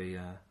probably,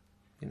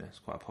 it's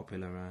quite a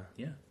popular.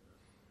 Yeah.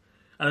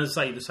 And as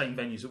I say, the same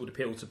venues that would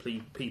appeal to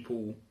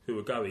people who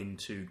are going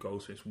to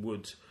Goldsmiths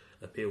would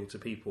appeal to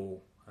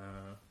people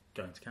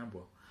going to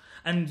Camberwell.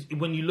 And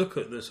when you look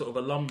at the sort of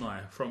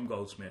alumni from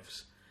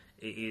Goldsmiths,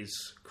 it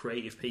is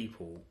creative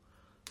people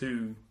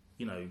who,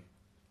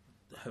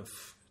 have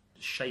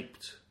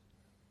shaped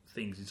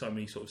things in so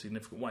many sort of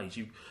significant ways.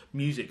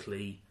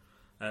 Musically,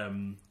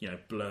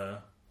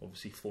 Blur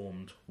obviously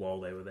formed while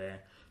they were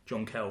there.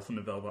 John Kell from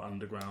the Velvet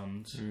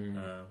Underground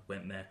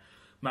went there.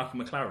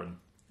 Malcolm McLaren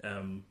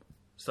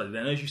studied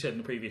there. And as you said in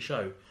the previous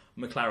show,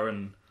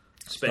 McLaren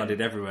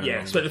studied everywhere.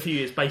 Yeah, spent a few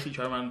years basically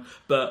trying around.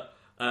 But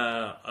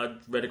I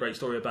read a great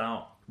story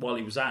about while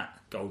he was at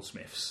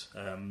Goldsmiths.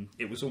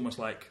 It was almost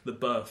like the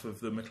birth of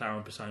the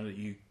McLaren persona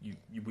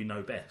that we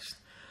know best.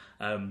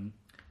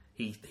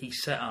 He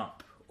set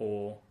up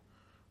or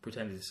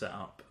pretended to set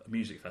up a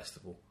music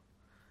festival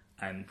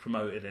and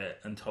promoted it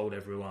and told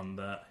everyone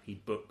that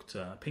he'd booked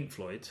Pink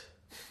Floyd,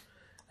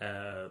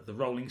 the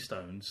Rolling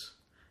Stones,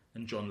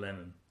 and John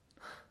Lennon.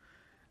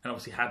 And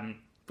obviously hadn't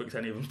booked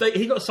any of them.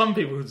 He got some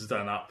people to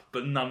turn up,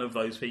 but none of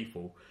those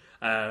people.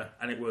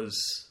 And it was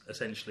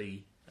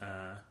essentially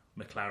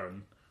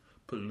McLaren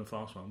pulling the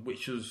fast one,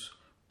 which was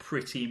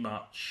pretty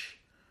much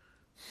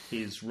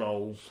his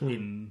role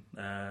in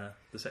the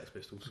Sex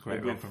Pistols.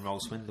 Great rock and roll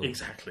swindle.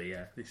 Exactly,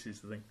 yeah. This is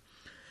the thing.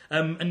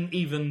 And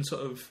even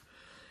sort of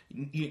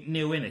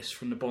Neil Innes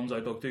from the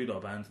Bonzo Dog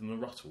Doodah Band and the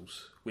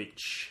Ruttles,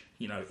 which,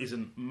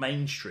 isn't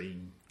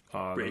mainstream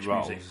British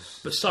music,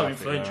 but so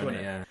influential in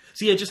it. Yeah.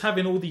 So yeah, just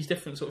having all these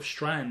different sort of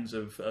strands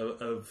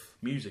of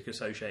music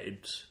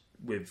associated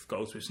with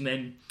Goldsmiths,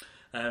 and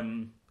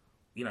then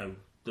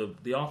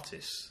the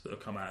artists that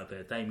have come out of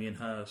there: Damien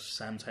Hirst,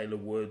 Sam Taylor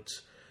Wood.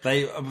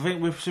 I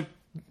think we should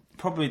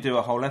probably do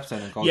a whole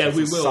episode on Goldsmiths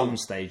we will. At some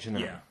stage, isn't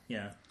it?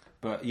 Yeah.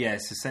 But yeah,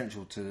 it's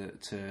essential to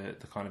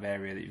the kind of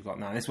area that you've got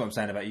now. And this is what I'm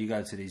saying about you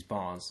go to these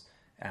bars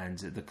and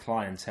the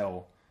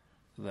clientele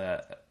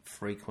that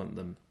frequent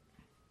them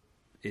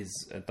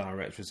is a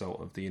direct result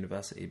of the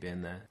university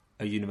being there.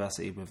 A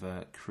university with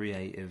a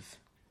creative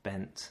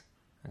bent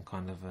and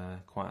kind of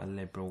quite a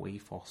liberal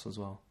ethos as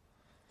well.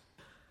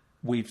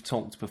 We've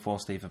talked before,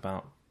 Steve,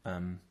 about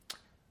a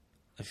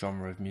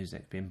genre of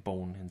music being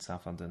born in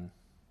South London,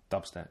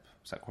 dubstep.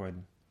 Was that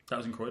Croydon? That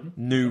was in Croydon.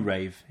 New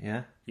Rave,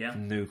 yeah? Yeah.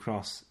 New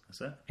Cross.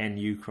 That's it.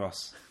 NU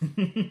Cross.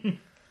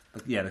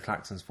 Yeah, the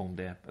Klaxons formed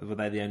here. Were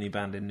they the only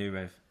band in New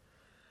Rave?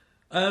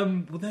 Well,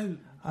 no.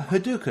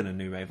 Hadouken are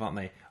New Rave, aren't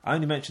they? I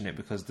only mention it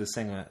because the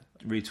singer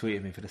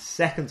retweeted me for the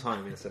second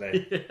time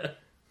yesterday. Yeah.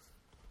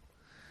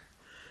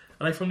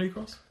 Are they from New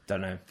Cross?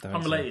 Don't know.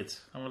 I'm related.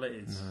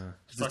 No.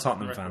 He's a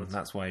Tottenham fan.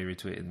 That's why he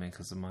retweeted me,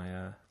 because of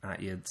my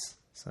 @yids.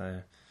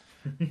 So...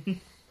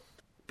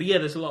 But yeah,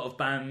 there's a lot of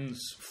bands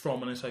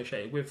from and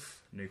associated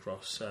with New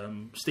Cross.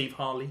 Steve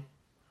Harley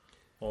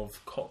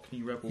of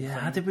Cockney Rebel. Yeah,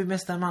 fame. how did we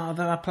miss them out of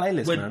our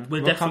playlist, man?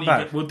 We'll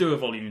definitely we'll do a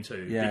volume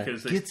 2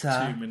 because there's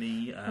too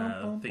many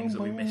things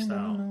that we missed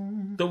out.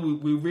 Though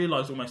we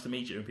realised almost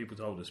immediately when people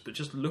told us, but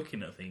just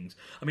looking at things.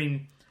 I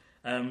mean,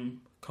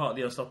 Carter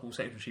the Unstoppable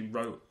Sex Machine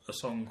wrote a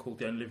song called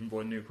The Only Living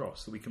Boy in New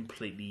Cross that we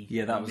completely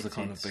that was omitted. the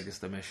kind of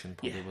biggest omission,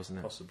 probably, wasn't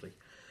it? Possibly.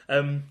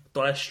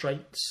 Dire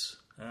Straits,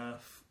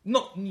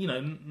 not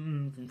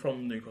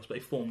from New Cross, but they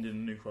formed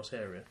in the New Cross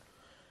area.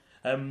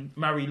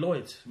 Mary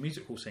Lloyd,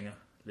 musical singer,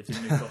 lived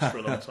in New Cross for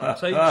a long time.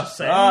 So just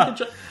saying,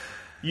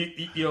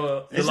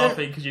 you're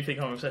laughing because you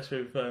think I'm obsessed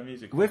with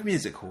music. With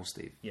music hall,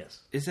 Steve. Yes.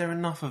 Is there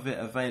enough of it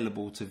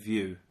available to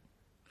view?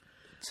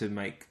 To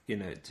make to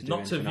do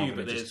not to view,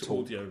 but there's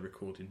audio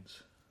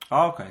recordings.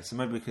 Oh, okay. So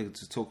maybe we could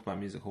just talk about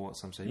music hall at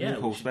some stage. Yeah,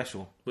 music hall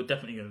special. We're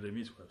definitely going to do a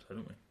music hall episode,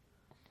 aren't we?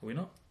 Are we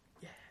not?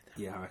 Yeah.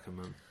 Definitely. Yeah, I reckon,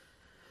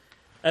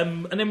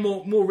 man. And then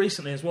more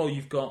recently as well,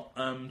 you've got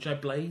Joe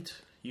Blade,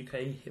 UK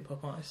hip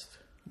hop artist.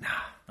 Nah.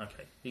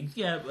 Okay.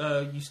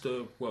 Used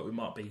to work with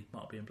Mark B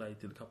and Blade,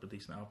 did a couple of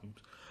decent albums.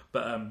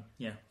 But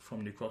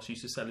from New Cross,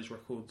 used to sell his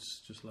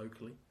records just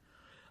locally.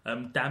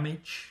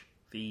 Damage,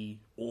 the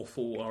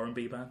awful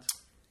R&B band.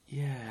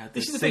 Yeah,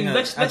 this is the thing.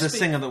 Let's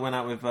singer that went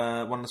out with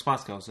one of the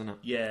Spice Girls, isn't it?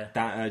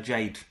 Yeah.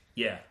 Jade.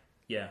 Yeah,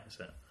 that's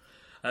it.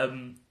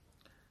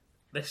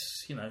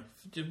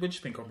 We're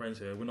just being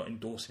comprehensive here. We're not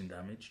endorsing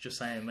Damage, just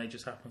saying they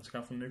just happen to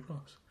come from New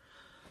Cross.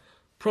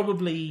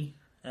 Probably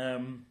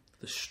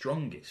the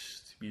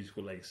strongest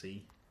musical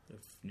legacy of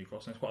New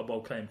Cross, and it's quite a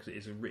bold claim because it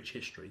is a rich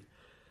history.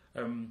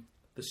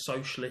 The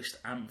socialist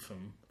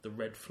anthem, The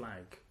Red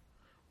Flag,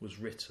 was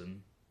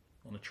written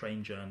on a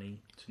train journey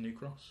to New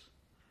Cross.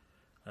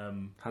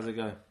 How's it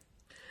go?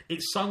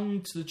 It's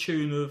sung to the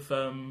tune of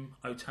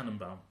O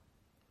Tannenbaum.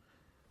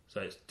 So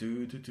it's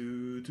do do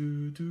do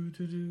do do do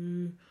do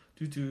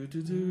do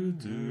do do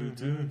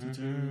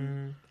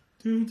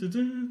do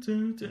do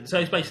do do. So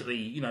it's basically,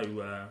 you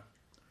know,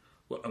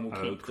 and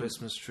we'll keep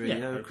Christmas tree,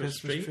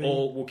 Christmas tree,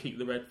 or we'll keep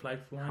the red flag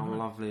flying. How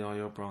lovely are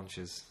your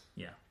branches?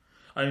 Yeah,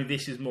 only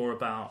this is more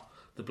about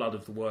the blood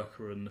of the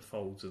worker and the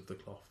folds of the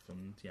cloth,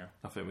 and yeah,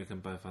 I think we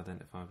can both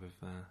identify with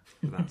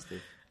that,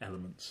 Steve.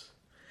 Elements.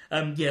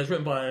 Yeah, it was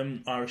written by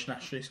an Irish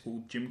nationalist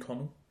called Jim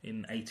Connell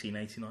in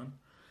 1889,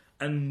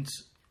 and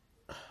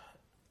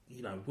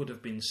you know, would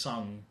have been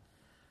sung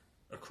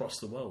across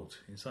the world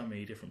in so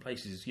many different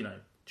places. You know,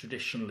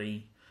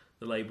 traditionally,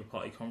 the Labour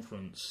Party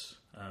conference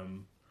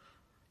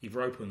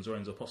either opens or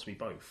ends, or possibly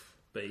both.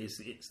 But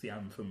it's the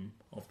anthem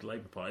of the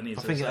Labour Party. And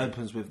I think it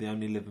opens with "The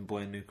Only Living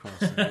Boy in New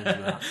Cross,"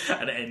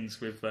 and it ends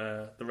with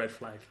the red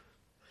flag.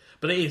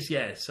 But it is,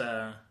 it's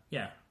an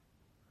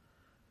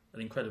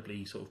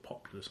incredibly sort of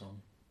popular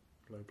song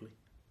globally.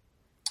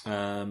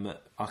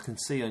 I can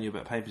see on your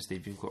bit of paper,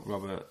 Steve, you've got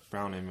Robert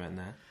Browning written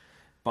there.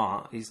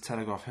 But he's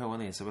Telegraph Hill,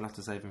 isn't he? So we'll have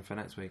to save him for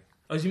next week.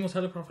 Oh, is he more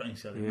Telegraph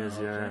Hill? He is,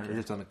 yeah. He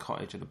lives on a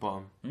cottage at the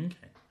bottom.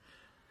 Okay.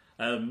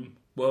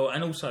 Well,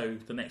 and also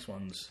the next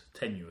one's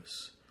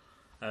tenuous.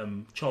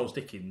 Charles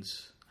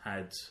Dickens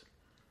had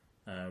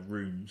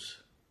rooms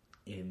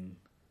in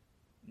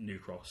New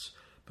Cross,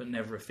 but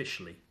never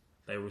officially.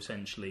 They were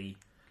essentially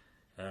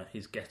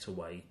his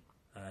getaway.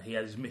 He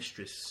had his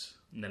mistress,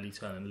 Nellie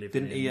Turner,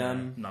 living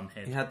in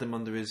Nunhead. He had them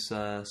under his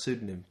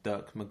pseudonym,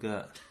 Dirk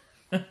McGirt.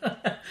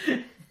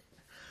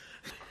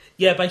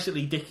 Yeah,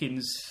 basically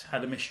Dickens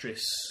had a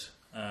mistress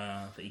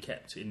that he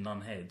kept in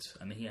Nunhead,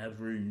 and he had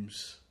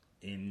rooms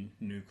in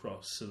New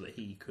Cross so that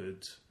he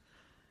could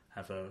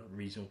have a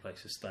reasonable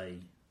place to stay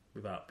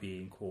without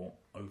being caught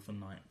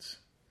overnight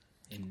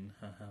in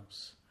her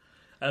house.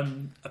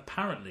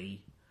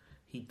 Apparently,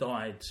 he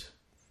died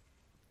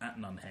at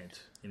Nunhead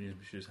in his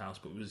mistress' house,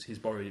 but his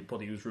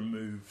body was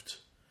removed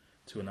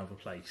to another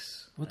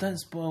place. Well, don't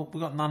spoil.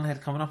 We've got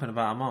Nunhead coming up in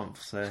about a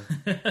month, so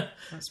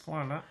don't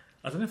spoil that.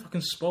 I don't know if I can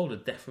spoil the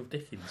death of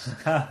Dickens.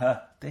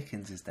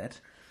 Dickens is dead.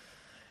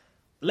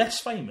 Less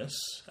famous,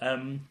 but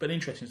an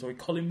interesting story.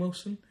 Colin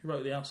Wilson, who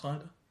wrote The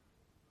Outsider.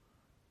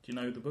 Do you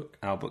know the book?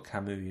 Albert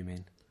Camus, you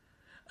mean?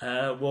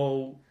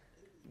 Well,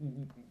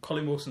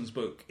 Colin Wilson's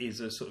book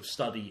is a sort of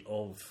study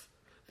of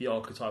the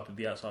archetype of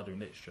the outsider in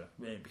literature.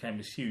 It became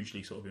this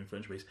hugely sort of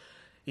influential piece.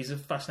 He's a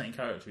fascinating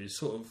character. His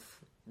sort of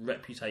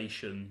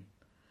reputation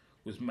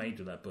was made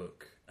with that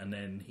book, and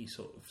then he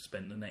sort of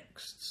spent the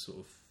next sort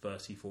of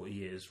 30, 40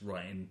 years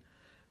writing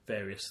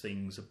various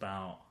things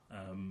about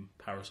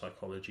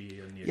parapsychology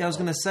and I was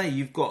going to say,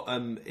 you've got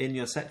in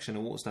your section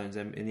of Waterstones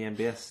in the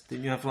MBS,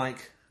 didn't you have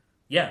like...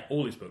 Yeah,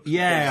 all his books.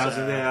 Yeah, that's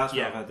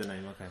where I've had the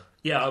name, okay.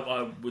 Yeah,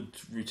 I would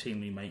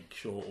routinely make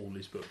sure all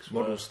his books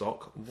Model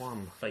stock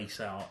 1. Face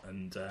out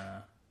and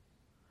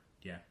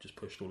just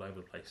pushed all over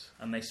the place.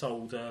 And they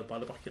sold by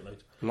the bucket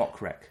load.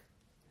 Lock wreck.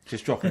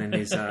 Just dropping in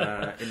these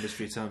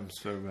industry terms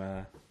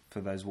for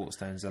those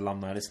Waterstones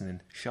alumni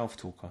listening. Shelf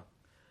talker.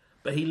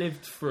 But he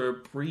lived for a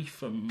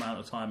brief amount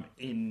of time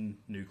in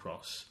New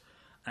Cross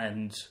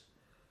and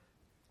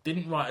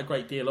didn't write a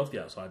great deal of The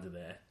Outsider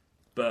there,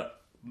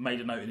 but made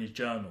a note in his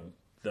journal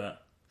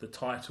that the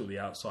title The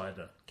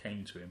Outsider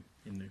came to him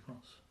in New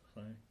Cross.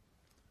 So, a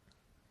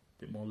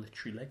bit more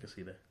literary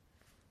legacy there.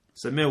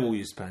 So Millwall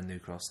used to play in New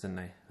Cross, didn't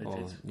they? They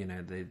or,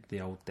 did. The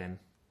old Den,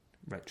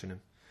 Retchingham.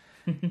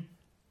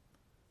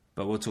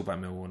 But we'll talk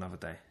about Millwall another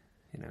day,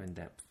 in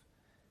depth.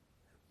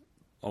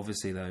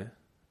 Obviously, though,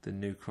 the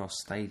New Cross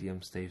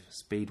Stadium, Steve,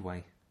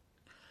 Speedway.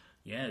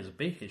 Yeah, there's a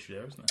big history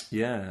there, isn't there?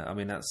 Yeah, I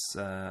mean, that's,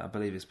 I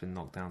believe it's been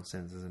knocked down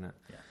since, isn't it?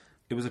 Yeah.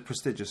 It was a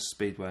prestigious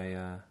Speedway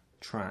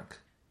track,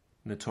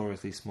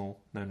 notoriously small,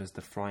 known as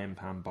the Frying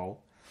Pan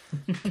Bowl.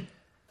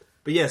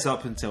 But yes,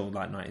 up until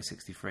like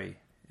 1963,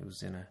 it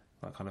was,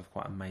 like kind of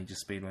quite a major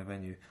Speedway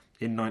venue.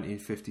 In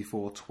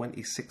 1954,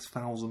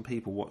 26,000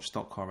 people watched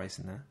stock car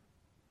racing there.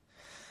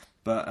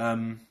 But,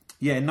 in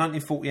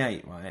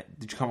 1948, right,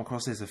 did you come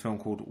across this, a film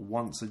called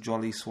Once a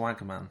Jolly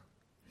Swagman?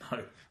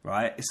 No.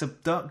 Right, it's a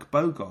Dirk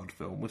Bogarde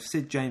film with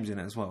Sid James in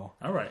it as well.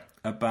 All right.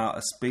 About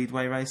a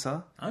speedway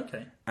racer.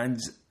 Okay. And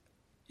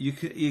you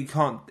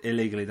can't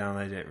illegally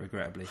download it,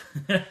 regrettably.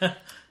 But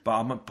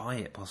I might buy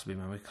it, possibly,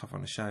 man. We cover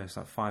on the show. It's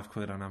like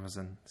 £5 on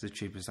Amazon. It's the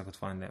cheapest I could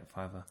find it,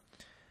 £5.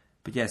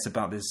 But yeah, it's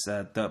about this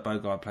Dirk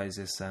Bogarde plays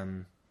this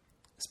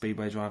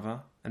speedway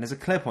driver. And there's a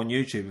clip on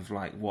YouTube of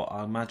like what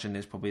I imagine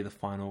is probably the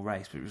final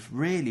race. But it was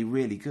really,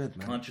 really good,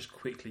 man. Can I just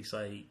quickly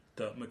say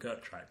Dirk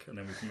McGirt track and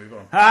then we can move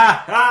on?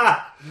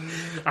 I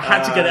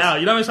had to get it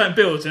out. You know when something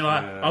builds and you're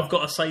like, I've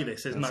got to say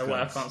this. There's no way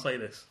I can't say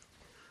this.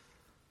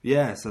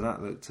 Yeah, so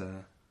that looked...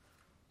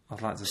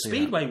 I'd like to see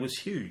Speedway was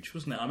huge,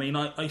 wasn't it? I mean,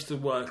 I used to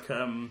work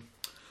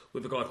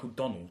with a guy called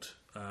Donald,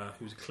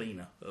 who was a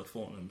cleaner at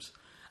Fortnum's,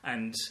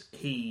 and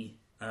he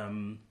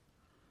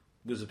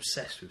was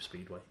obsessed with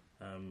Speedway.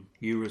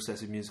 You were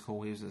obsessive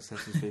musical, he was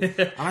obsessive food.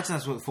 I imagine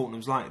that's what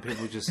Fortnum's like.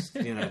 People just,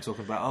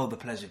 talking about, the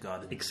pleasure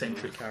garden.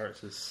 Eccentric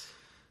characters.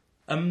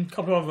 A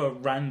couple of other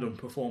random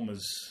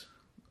performers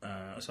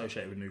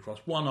associated with New Cross.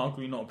 One,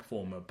 arguably not a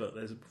performer, but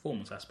there's a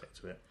performance aspect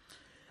to it.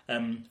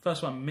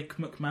 First one, Mick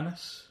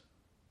McManus.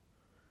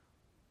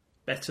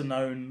 Better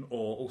known,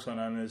 or also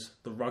known as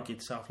the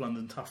rugged South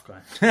London tough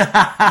guy.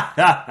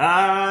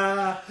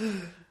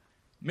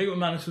 Mick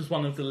McManus was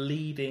one of the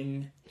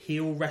leading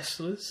heel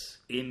wrestlers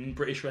in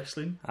British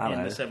wrestling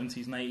in the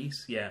 70s and 80s.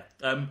 Yeah.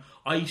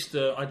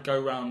 I'd go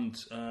round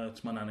to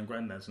my nan and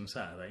granddad's on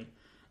Saturday,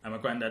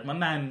 and my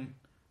nan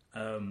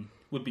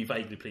would be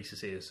vaguely pleased to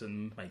see us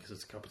and make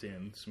us a cup of tea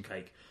and some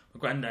cake. My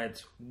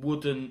granddad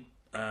wouldn't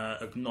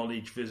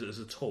acknowledge visitors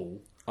at all.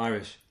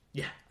 Irish.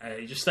 Yeah,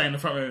 he'd just stay in the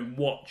front room and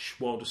watch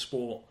World of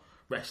Sport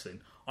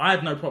wrestling. I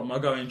had no problem.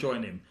 I'd go and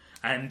join him.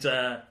 And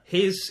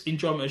his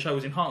enjoyment of the show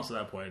was enhanced at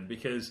that point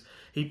because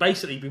he'd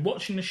basically be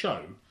watching the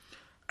show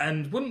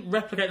and wouldn't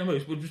replicate the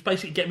moves, would just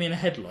basically get me in a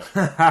headlock.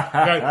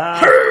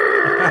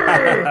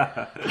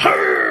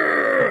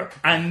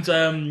 And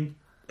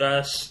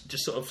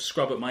just sort of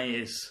scrub at my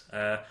ears,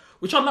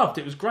 which I loved.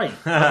 It was great.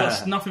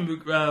 There's nothing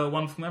but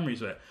wonderful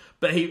memories of it.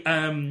 But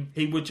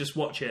he would just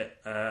watch it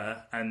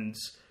and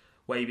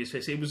wave his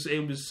fist. It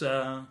was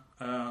a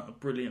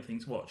brilliant thing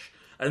to watch.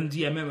 And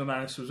yeah, Mick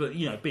McManus was,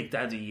 Big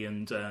Daddy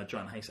and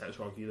Giant Haystack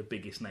were arguably the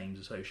biggest names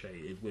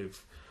associated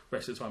with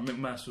wrestling at the time. Mick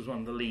McManus was one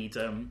of the lead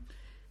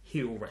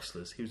heel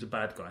wrestlers. He was a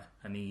bad guy,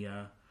 and he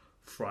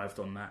thrived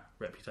on that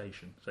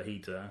reputation. So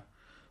he'd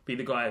be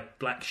the guy,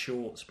 black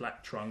shorts,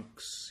 black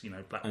trunks,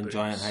 black and boots.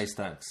 Giant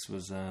Haystacks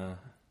was a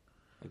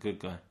good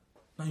guy.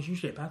 No, he's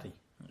usually a baddie,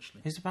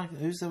 actually.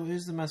 Who's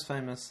the most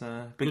famous?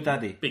 Big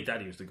Daddy. Big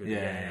Daddy was the good guy.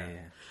 Yeah.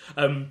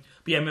 But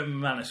yeah, Mick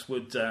McManus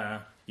would,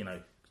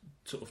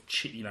 sort of,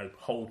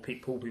 pull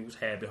people's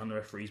hair behind the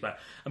referee's back.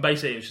 And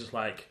basically it was just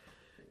like,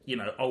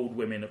 old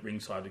women at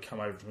ringside would come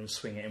over and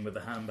swing it in with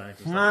a handbag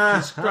and stuff.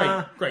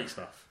 It's great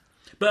stuff.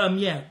 But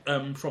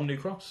from New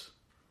Cross.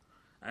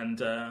 And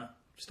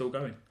still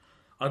going.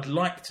 I'd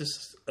like to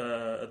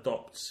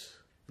adopt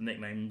the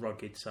nickname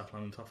Rugged South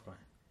London Tough Guy,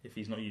 if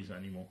he's not using it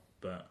anymore.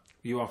 But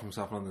you are from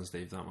South London,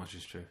 Steve, that much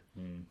is true.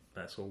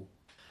 That's all.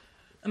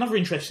 Another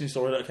interesting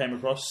story that I came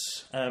across,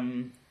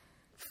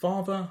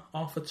 Father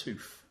Arthur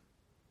Tooth,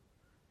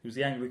 who was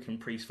the Anglican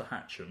priest for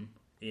Hatcham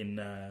in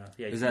the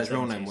 1870s. Is that his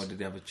real name, or did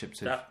he have a chip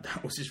tooth?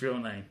 That was his real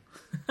name.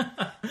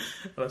 Well,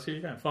 that's who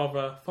you're going.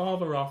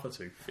 Father Arthur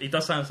Tooth. He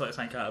does sound like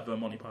something out of a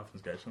Monty Python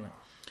sketch, doesn't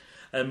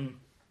it?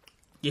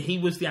 He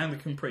was the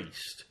Anglican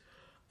priest,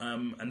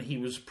 and he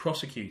was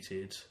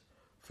prosecuted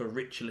for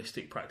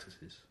ritualistic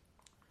practices,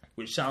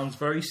 which sounds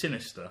very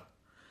sinister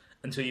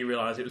until you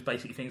realise it was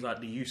basically things like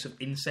the use of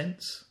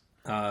incense.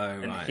 Oh,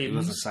 right. He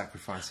wasn't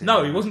sacrificing.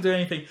 No, he wasn't doing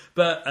anything.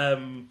 But,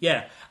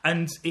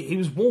 and he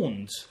was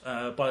warned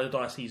by the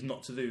diocese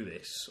not to do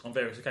this on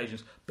various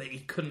occasions, but he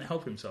couldn't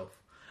help himself.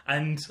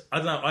 And, I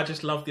don't know, I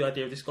just love the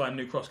idea of this guy in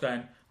New Cross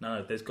going,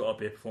 no, there's got to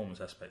be a performance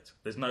aspect.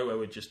 There's no way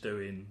we're just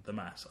doing the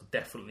mass. I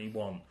definitely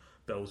want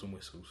bells and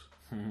whistles.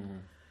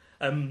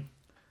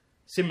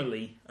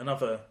 Similarly,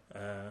 another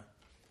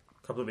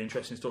couple of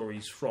interesting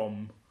stories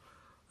from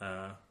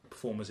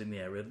performers in the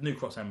area. The New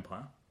Cross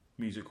Empire,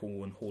 music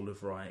hall and hall of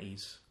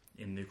varieties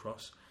in New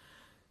Cross.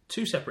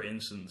 2 separate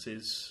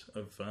instances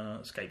of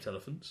escaped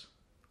elephants.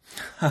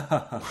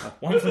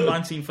 One from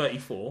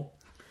 1934,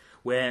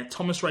 where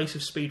Thomas Race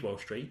of Speedwell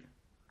Street,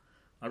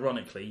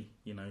 ironically,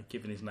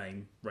 given his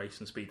name, Race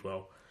and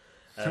Speedwell,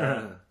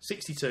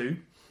 62,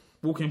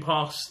 walking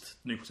past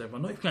New Cross Empire,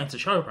 not even going to the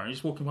show apparently,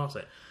 just walking past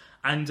it,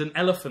 and an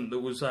elephant that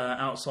was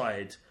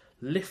outside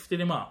lifted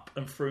him up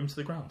and threw him to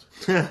the ground.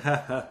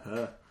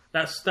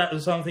 That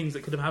was some things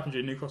that could have happened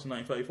during New Cross in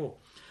 1934.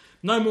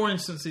 No more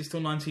instances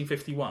till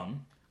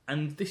 1951,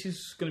 and this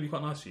is going to be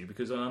quite nice for you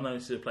because I know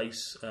this is a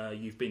place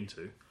you've been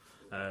to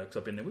because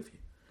I've been there with you.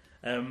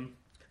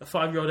 A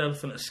 5-year-old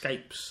elephant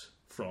escapes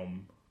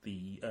from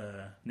the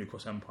New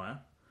Cross Empire,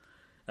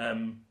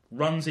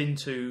 runs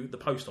into the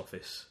post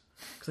office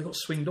because they've got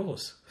swing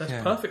doors.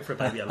 That's perfect for a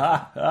baby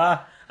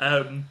elephant.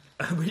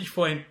 At which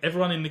point,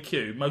 everyone in the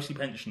queue, mostly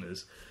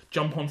pensioners,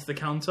 jump onto the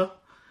counter.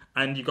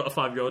 And you've got a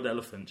 5-year-old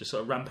elephant just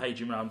sort of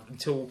rampaging around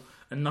until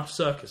enough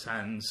circus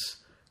hands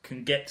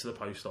can get to the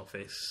post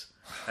office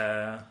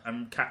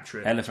and capture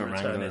it. Elephant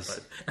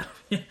wranglers.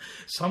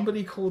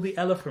 Somebody call the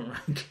elephant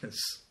wranglers.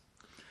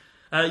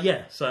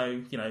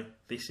 So,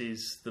 this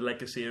is the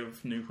legacy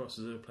of New Cross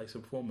as a place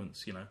of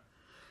performance,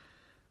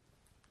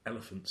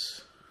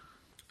 Elephants.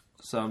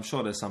 So I'm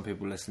sure there's some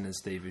people listening,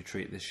 Steve, who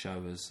treat this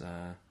show as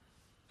a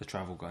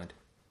travel guide.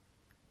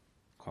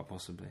 Quite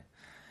possibly.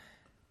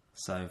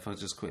 So if I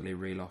just quickly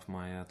reel off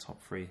my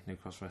top 3 New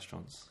Cross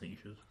restaurants. I think you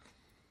should.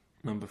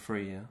 Number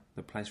 3,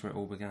 the place where it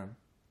all began.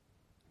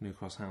 New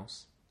Cross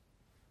House.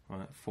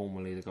 Right,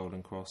 formerly the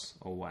Golden Cross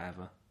or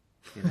whatever.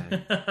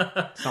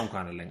 Some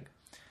kind of link.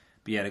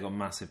 But yeah, they got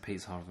massive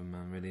pizza oven,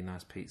 man. Really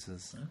nice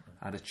pizzas. Okay.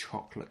 I had a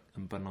chocolate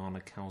and banana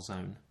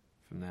calzone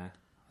from there.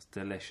 It's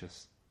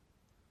delicious.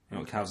 You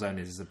know what calzone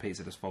is? It's a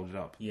pizza that's folded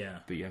up. Yeah.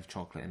 But you have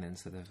chocolate in it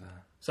instead of...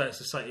 So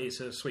it's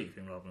a sweet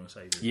thing rather than a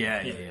savoury.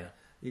 Yeah.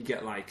 You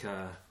get like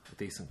a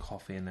decent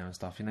coffee in there and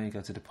stuff. You know, you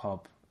go to the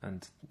pub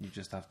and you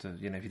just have to...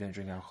 You know, if you don't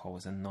drink alcohol,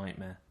 it's a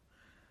nightmare.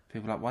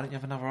 People are like, why don't you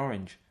have another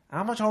orange?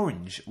 How much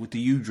orange do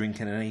you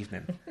drink in an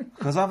evening?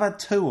 Because I've had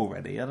 2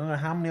 already. I don't know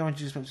how many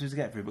oranges you're supposed to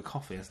get through, but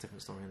coffee, that's a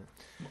different story, isn't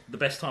it? The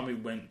best time we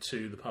went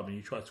to the pub and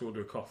you tried to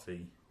order a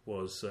coffee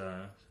was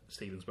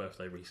Stephen's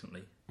birthday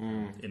recently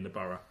in the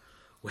borough,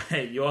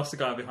 where you asked the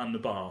guy behind the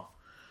bar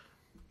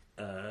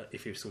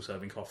if he was still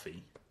serving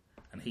coffee,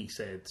 and he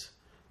said,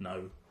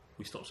 no,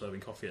 we stopped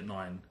serving coffee at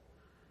 9,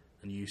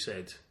 and you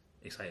said,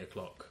 it's 8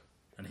 o'clock,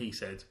 and he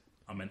said,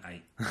 I meant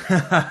 8.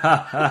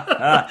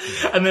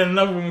 And then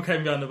another woman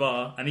came behind the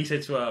bar and he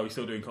said to her, are we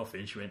still doing coffee?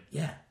 And she went,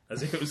 yeah,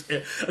 as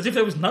if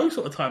there was no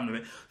sort of time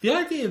limit. The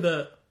idea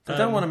that they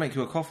don't want to make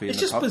you a coffee. It's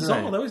just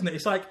bizarre, though, isn't it?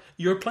 It's like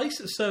you're a place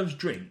that serves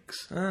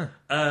drinks,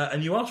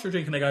 and you ask for a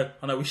drink, and they go,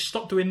 "Oh no, we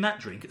stopped doing that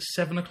drink at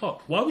 7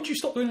 o'clock." Why would you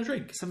stop doing a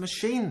drink? It's a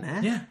machine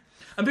there. Yeah,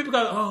 and people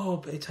go, "Oh,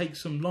 but it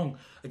takes them long."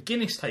 A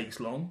Guinness takes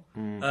long.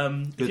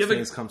 Good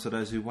things come to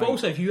those who wait. But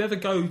also, if you ever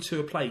go to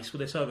a place where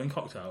they're serving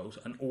cocktails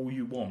and all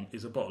you want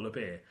is a bottle of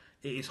beer,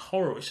 it is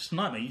horrible. It's just a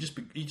nightmare. You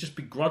just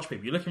begrudge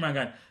people. You're looking around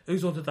going,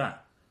 "Who's ordered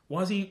that?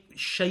 Why is he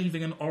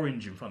shaving an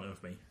orange in front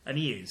of me?" And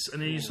he is.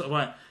 And then you're sort of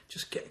like,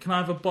 can I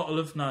have a bottle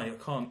of... No, I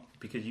can't,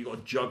 because you've got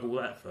to juggle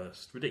that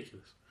first.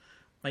 Ridiculous.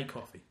 Make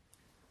coffee.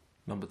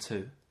 Number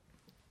 2,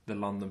 the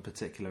London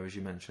Particular, as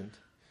you mentioned.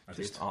 I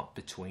just did. up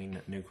between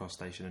New Cross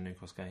Station and New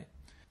Cross Gate.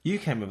 You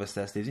came with us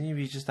there, Steve, didn't you?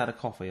 You just had a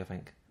coffee, I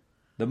think.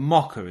 The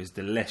mocha is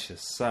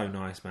delicious. So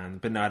nice, man.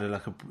 But now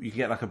you can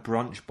get like a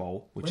brunch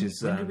bowl, which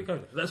is... When did we go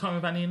there? That time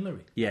with Annie and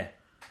Louis? Yeah.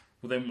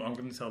 Well, then I'm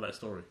going to tell that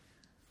story.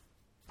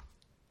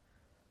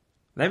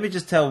 Let me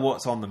just tell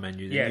what's on the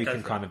menu, then you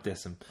can kind of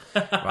diss them.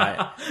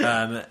 Right.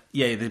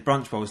 The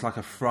brunch bowl is like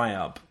a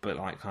fry-up, but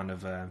like kind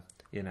of,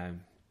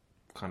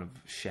 kind of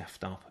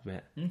chefed up a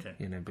bit. Okay.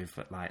 You know, with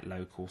like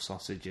local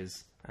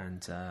sausages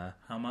and...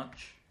 How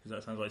much? Because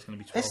that sounds like it's going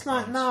to be £12. It's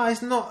like, no,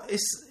 it's not.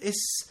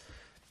 It's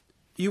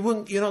you're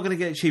not going to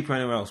get it cheaper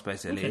anywhere else,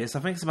 basically. Okay. I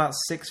think it's about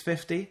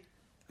 $6.50.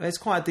 It's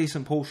quite a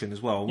decent portion as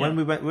well. Yeah. When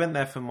we went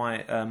there for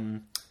my...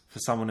 for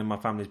someone in my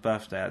family's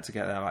birthday, I had to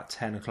get there like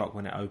 10 o'clock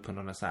when it opened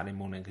on a Saturday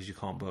morning because you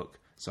can't book.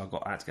 So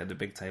I had to get the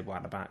big table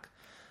out the back,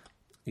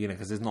 you know,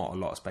 because there's not a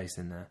lot of space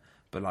in there.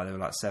 But like there were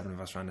like 7 of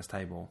us around this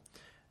table,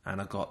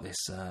 and I got this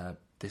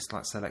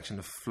like selection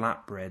of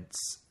flatbreads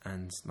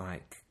and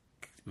like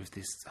with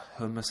this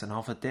hummus and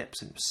other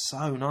dips, and it was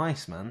so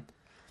nice, man.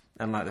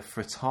 And like the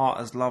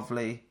frittata's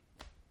lovely.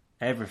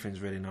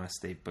 Everything's really nice,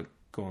 Steve. But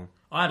go on.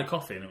 I had a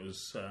coffee and it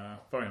was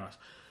very nice.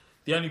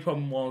 The only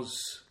problem was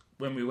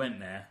when we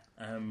went there.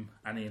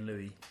 Annie and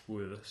Louis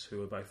were with us, who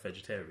were both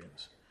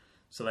vegetarians.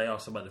 So they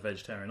asked about the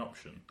vegetarian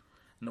option,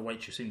 and the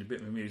waitress seemed a bit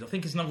amused. I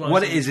think it's another one.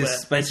 What it is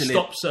basically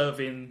stop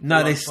serving.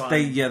 No,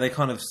 they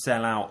kind of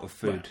sell out of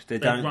food. Right. They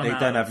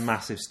don't have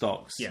massive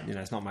stocks. Yeah. You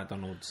know, it's not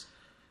McDonald's.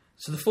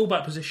 So the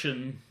fullback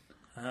position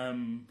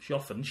she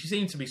offered, and she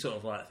seemed to be sort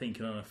of like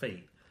thinking on her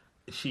feet.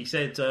 She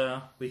said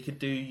we could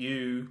do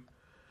you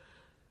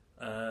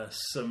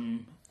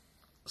some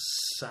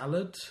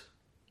salad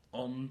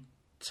on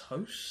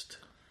toast.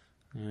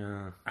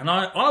 Yeah. And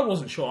I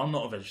wasn't sure. I'm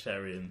not a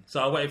vegetarian. So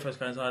I waited for us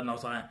to go inside and I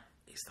was like,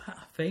 is that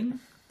a thing?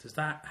 Does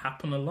that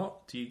happen a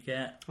lot? Do you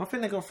get... I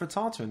think they got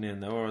frittata in the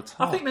end, though, or a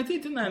tart. I think they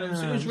did, didn't they? And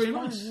it was really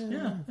nice.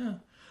 Yeah.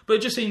 But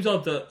it just seems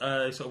odd that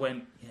it sort of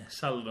went,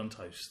 salad on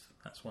toast.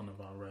 That's one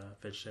of our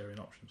vegetarian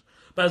options.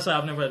 But as I say,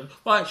 I've never had...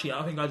 Well, actually,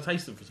 I think I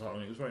tasted frittata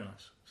and it was very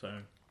nice. So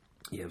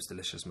yeah, it was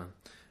delicious, man.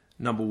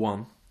 Number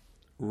 1,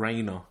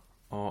 Reyna,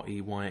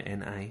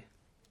 Reyna.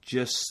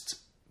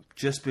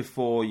 Just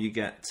before you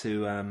get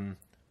to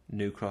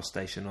New Cross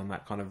Station, on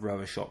that kind of row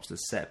of shops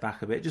that's set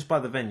back a bit, just by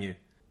the venue,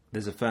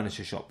 there's a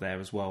furniture shop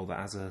there as well that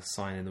has a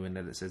sign in the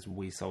window that says,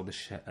 "We sold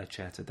a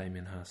chair to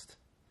Damien Hirst."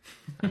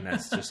 And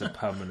that's just a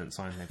permanent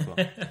sign they've got.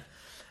 But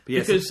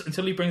yes, because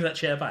until he brings that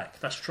chair back,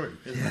 that's true,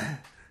 isn't it?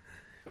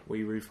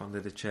 We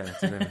refunded a chair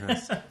to Damien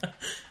Hirst.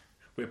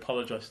 We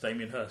apologise to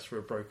Damien Hirst for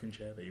a broken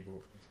chair that he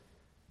brought.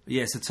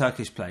 Yeah, it's a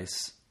Turkish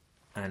place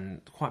and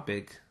quite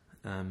big.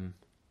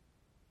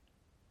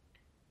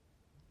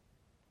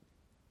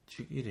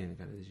 You didn't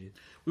go, did you?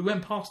 We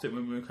went past it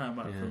when we were coming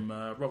back from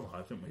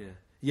Rotherhithe, didn't we?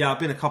 Yeah, I've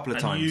been a couple of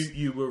times. And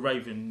you were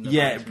raving.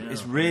 Yeah,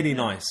 it's really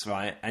nice,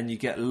 right? And you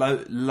get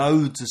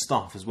loads of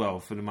stuff as well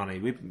for the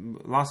money.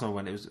 Last time I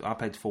went, I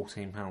paid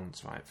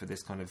 £14, right, for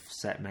this kind of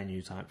set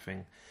menu type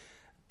thing.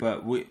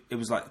 But it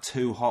was like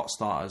 2 hot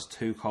starters,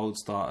 2 cold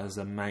starters,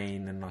 a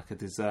main, and like a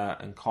dessert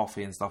and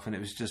coffee and stuff. And it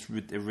was just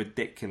a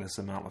ridiculous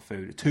amount of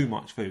food. Too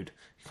much food.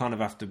 You kind of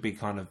have to be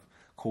kind of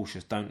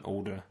cautious. Don't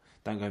go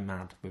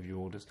mad with your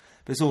orders.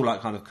 But it's all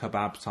like kind of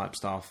kebab type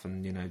stuff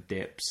and, you know,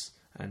 dips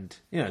and,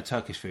 you know,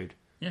 Turkish food.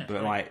 Yeah,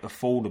 but like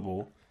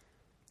affordable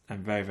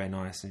and very, very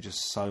nice and just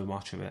so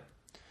much of it.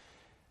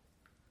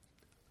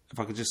 If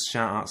I could just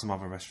shout out some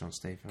other restaurants,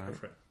 Steve. Right? Go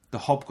for it. The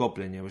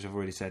Hobgoblin, which I've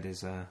already said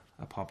is a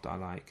pub that I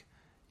like.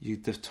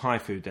 the Thai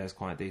food there is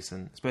quite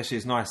decent. Especially,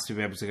 it's nice to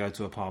be able to go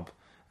to a pub,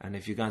 and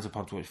if you're going to a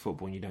pub to watch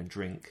football and you don't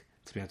drink,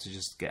 to be able to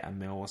just get a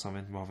meal or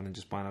something rather than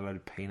just buying a load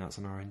of peanuts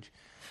and orange.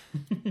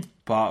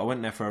 But I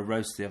went there for a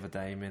roast the other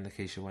day. Me and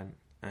Lakeisha went,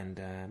 and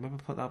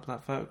remember put up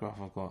that photograph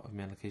I've got of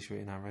me and Lakeisha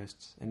eating our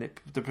roasts, and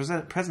the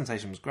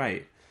presentation was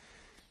great.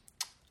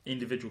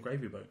 Individual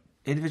gravy boat.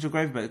 Individual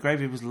gravy, but the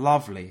gravy was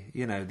lovely.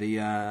 You know,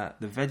 the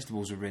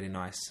vegetables were really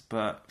nice,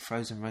 but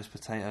frozen roast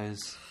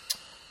potatoes,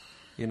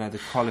 you know, the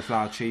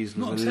cauliflower cheese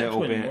was Not a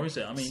little bit anymore, is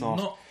it? I mean,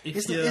 soft. not if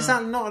Is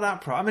that not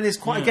that price? I mean, it's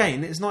quite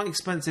again. It's not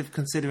expensive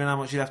considering how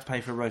much you'd have to pay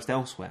for a roast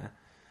elsewhere.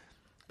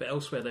 But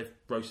elsewhere they've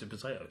roasted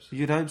potatoes.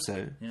 You'd hope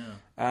so. Yeah.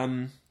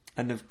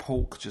 And the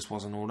pork just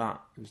wasn't all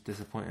that. It was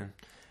disappointing.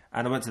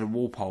 And I went to the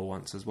Walpole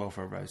once as well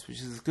for a roast, which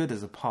is as good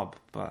as a pub,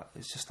 but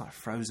it's just like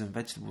frozen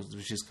vegetables,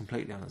 which is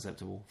completely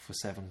unacceptable for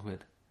 £7.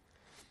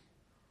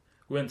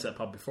 We went to that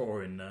pub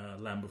before in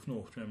Lambeth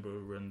North,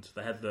 remember? And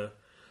they had the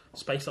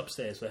space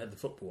upstairs. They had the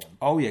football on.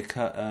 Oh yeah,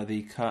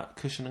 the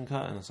cushion and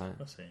curtain or something.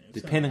 That's it.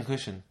 The pin and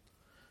cushion.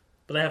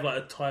 But they have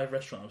like a Thai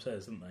restaurant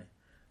upstairs, didn't they?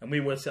 And we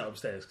were set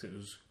upstairs because it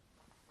was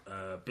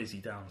busy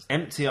downstairs.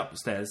 Empty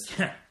upstairs.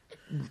 Yeah.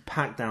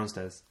 Packed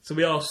downstairs. So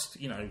we asked,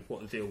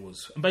 what the deal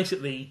was, and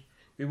basically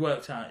we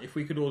worked out if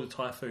we could order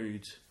Thai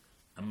food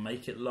and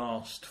make it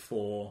last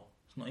for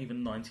not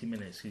even 90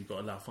 minutes. You've got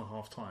to allow for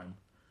half time.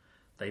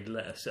 They'd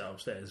let us sit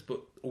upstairs,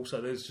 but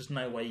also there's just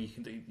no way you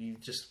can do. You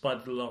just by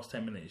the last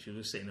 10 minutes, you're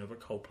just sitting over a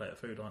cold plate of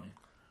food, aren't you?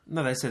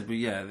 No, they said, that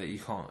you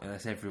can't,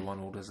 unless everyone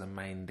orders a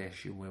main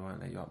dish, we won't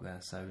let you up there,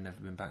 so we've never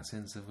been back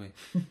since, have we?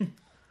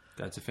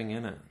 Go to thingy,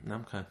 innit?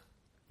 Namco.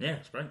 Yeah,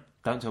 it's great.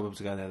 Don't tell people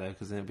to go there, though,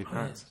 because then it'll be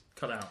packed.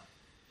 Cut out.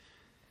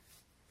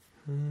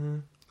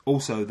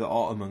 Also, the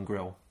Ottoman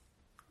Grill,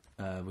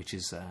 which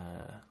is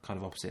kind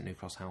of opposite New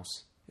Cross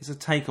House. It's a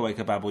takeaway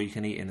kebab, or you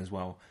can eat in as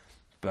well,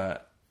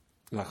 but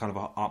like kind of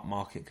an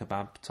upmarket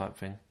kebab type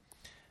thing.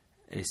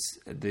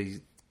 The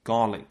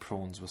garlic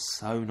prawns were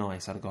so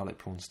nice. I had a garlic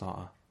prawn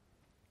starter.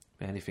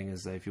 The only thing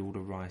is that if you order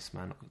rice,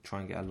 man, try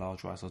and get a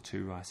large rice or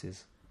 2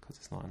 rices, because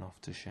it's not enough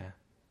to share.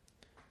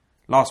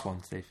 Last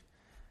one, Steve.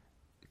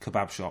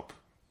 Kebab shop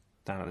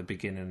down at the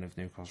beginning of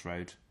New Cross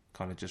Road,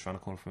 kind of just round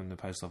the corner from the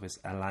post office.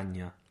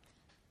 Alanya.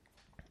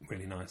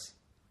 Really nice.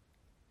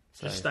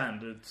 So, Just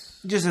standards.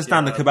 just a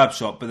standard kebab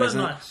shop, but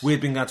nice.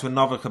 we'd been going to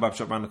another kebab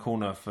shop around the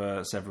corner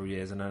for several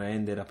years, and then I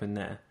ended up in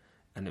there,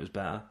 and it was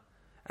better.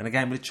 And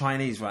again, with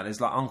Chinese, right,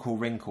 there's like Uncle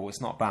Wrinkle. It's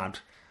not bad,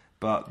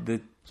 but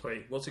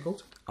Sorry, what's it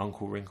called?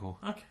 Uncle Wrinkle.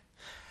 Okay.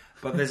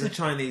 But there's a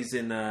Chinese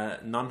in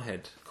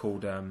Nunhead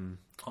called...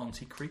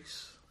 Auntie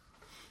Crease.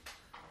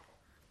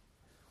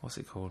 What's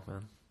it called,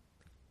 man?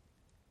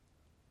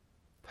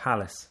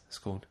 Palace, it's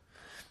called.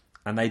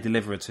 And they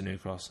deliver it to New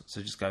Cross,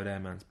 so just go there,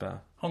 man. It's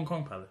better. Hong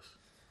Kong Palace.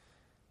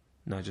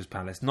 No, just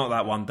Palace. Not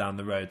that one down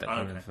the road. That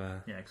kind of.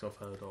 Yeah, because I've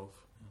heard of.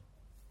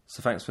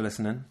 So thanks for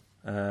listening.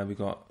 We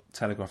got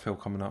Telegraph Hill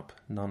coming up.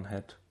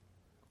 Nunhead.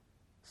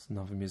 It's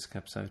another music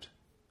episode.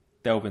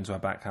 Delve into our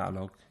back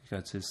catalogue. You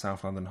go to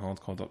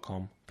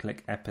southlondonhardcore.com.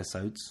 Click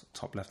episodes,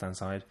 top left hand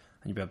side,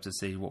 and you'll be able to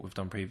see what we've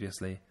done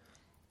previously.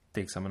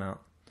 Dig something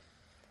out.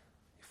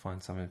 You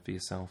find something for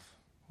yourself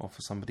or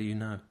for somebody you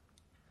know.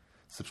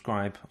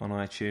 Subscribe on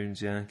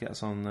iTunes. Yeah, get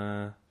us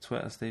on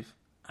Twitter, Steve.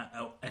 At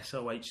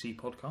SOHC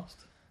Podcast.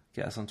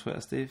 Get us on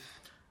Twitter, Steve.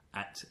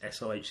 At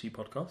SOHC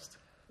Podcast.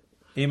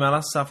 Email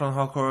us,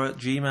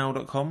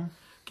 southlondonhardcore@gmail.com.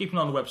 Keep an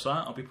eye on the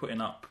website. I'll be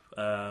putting up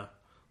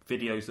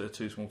videos that are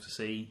too small to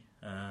see.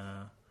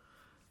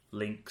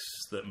 Links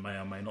that may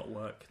or may not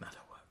work. No,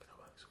 they'll work.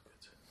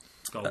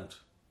 It's all good. Gold.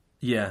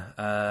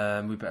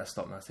 Yeah, we better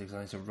stop now, Steve, because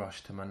I need to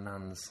rush to my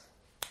nan's.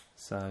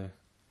 So,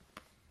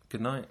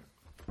 good night.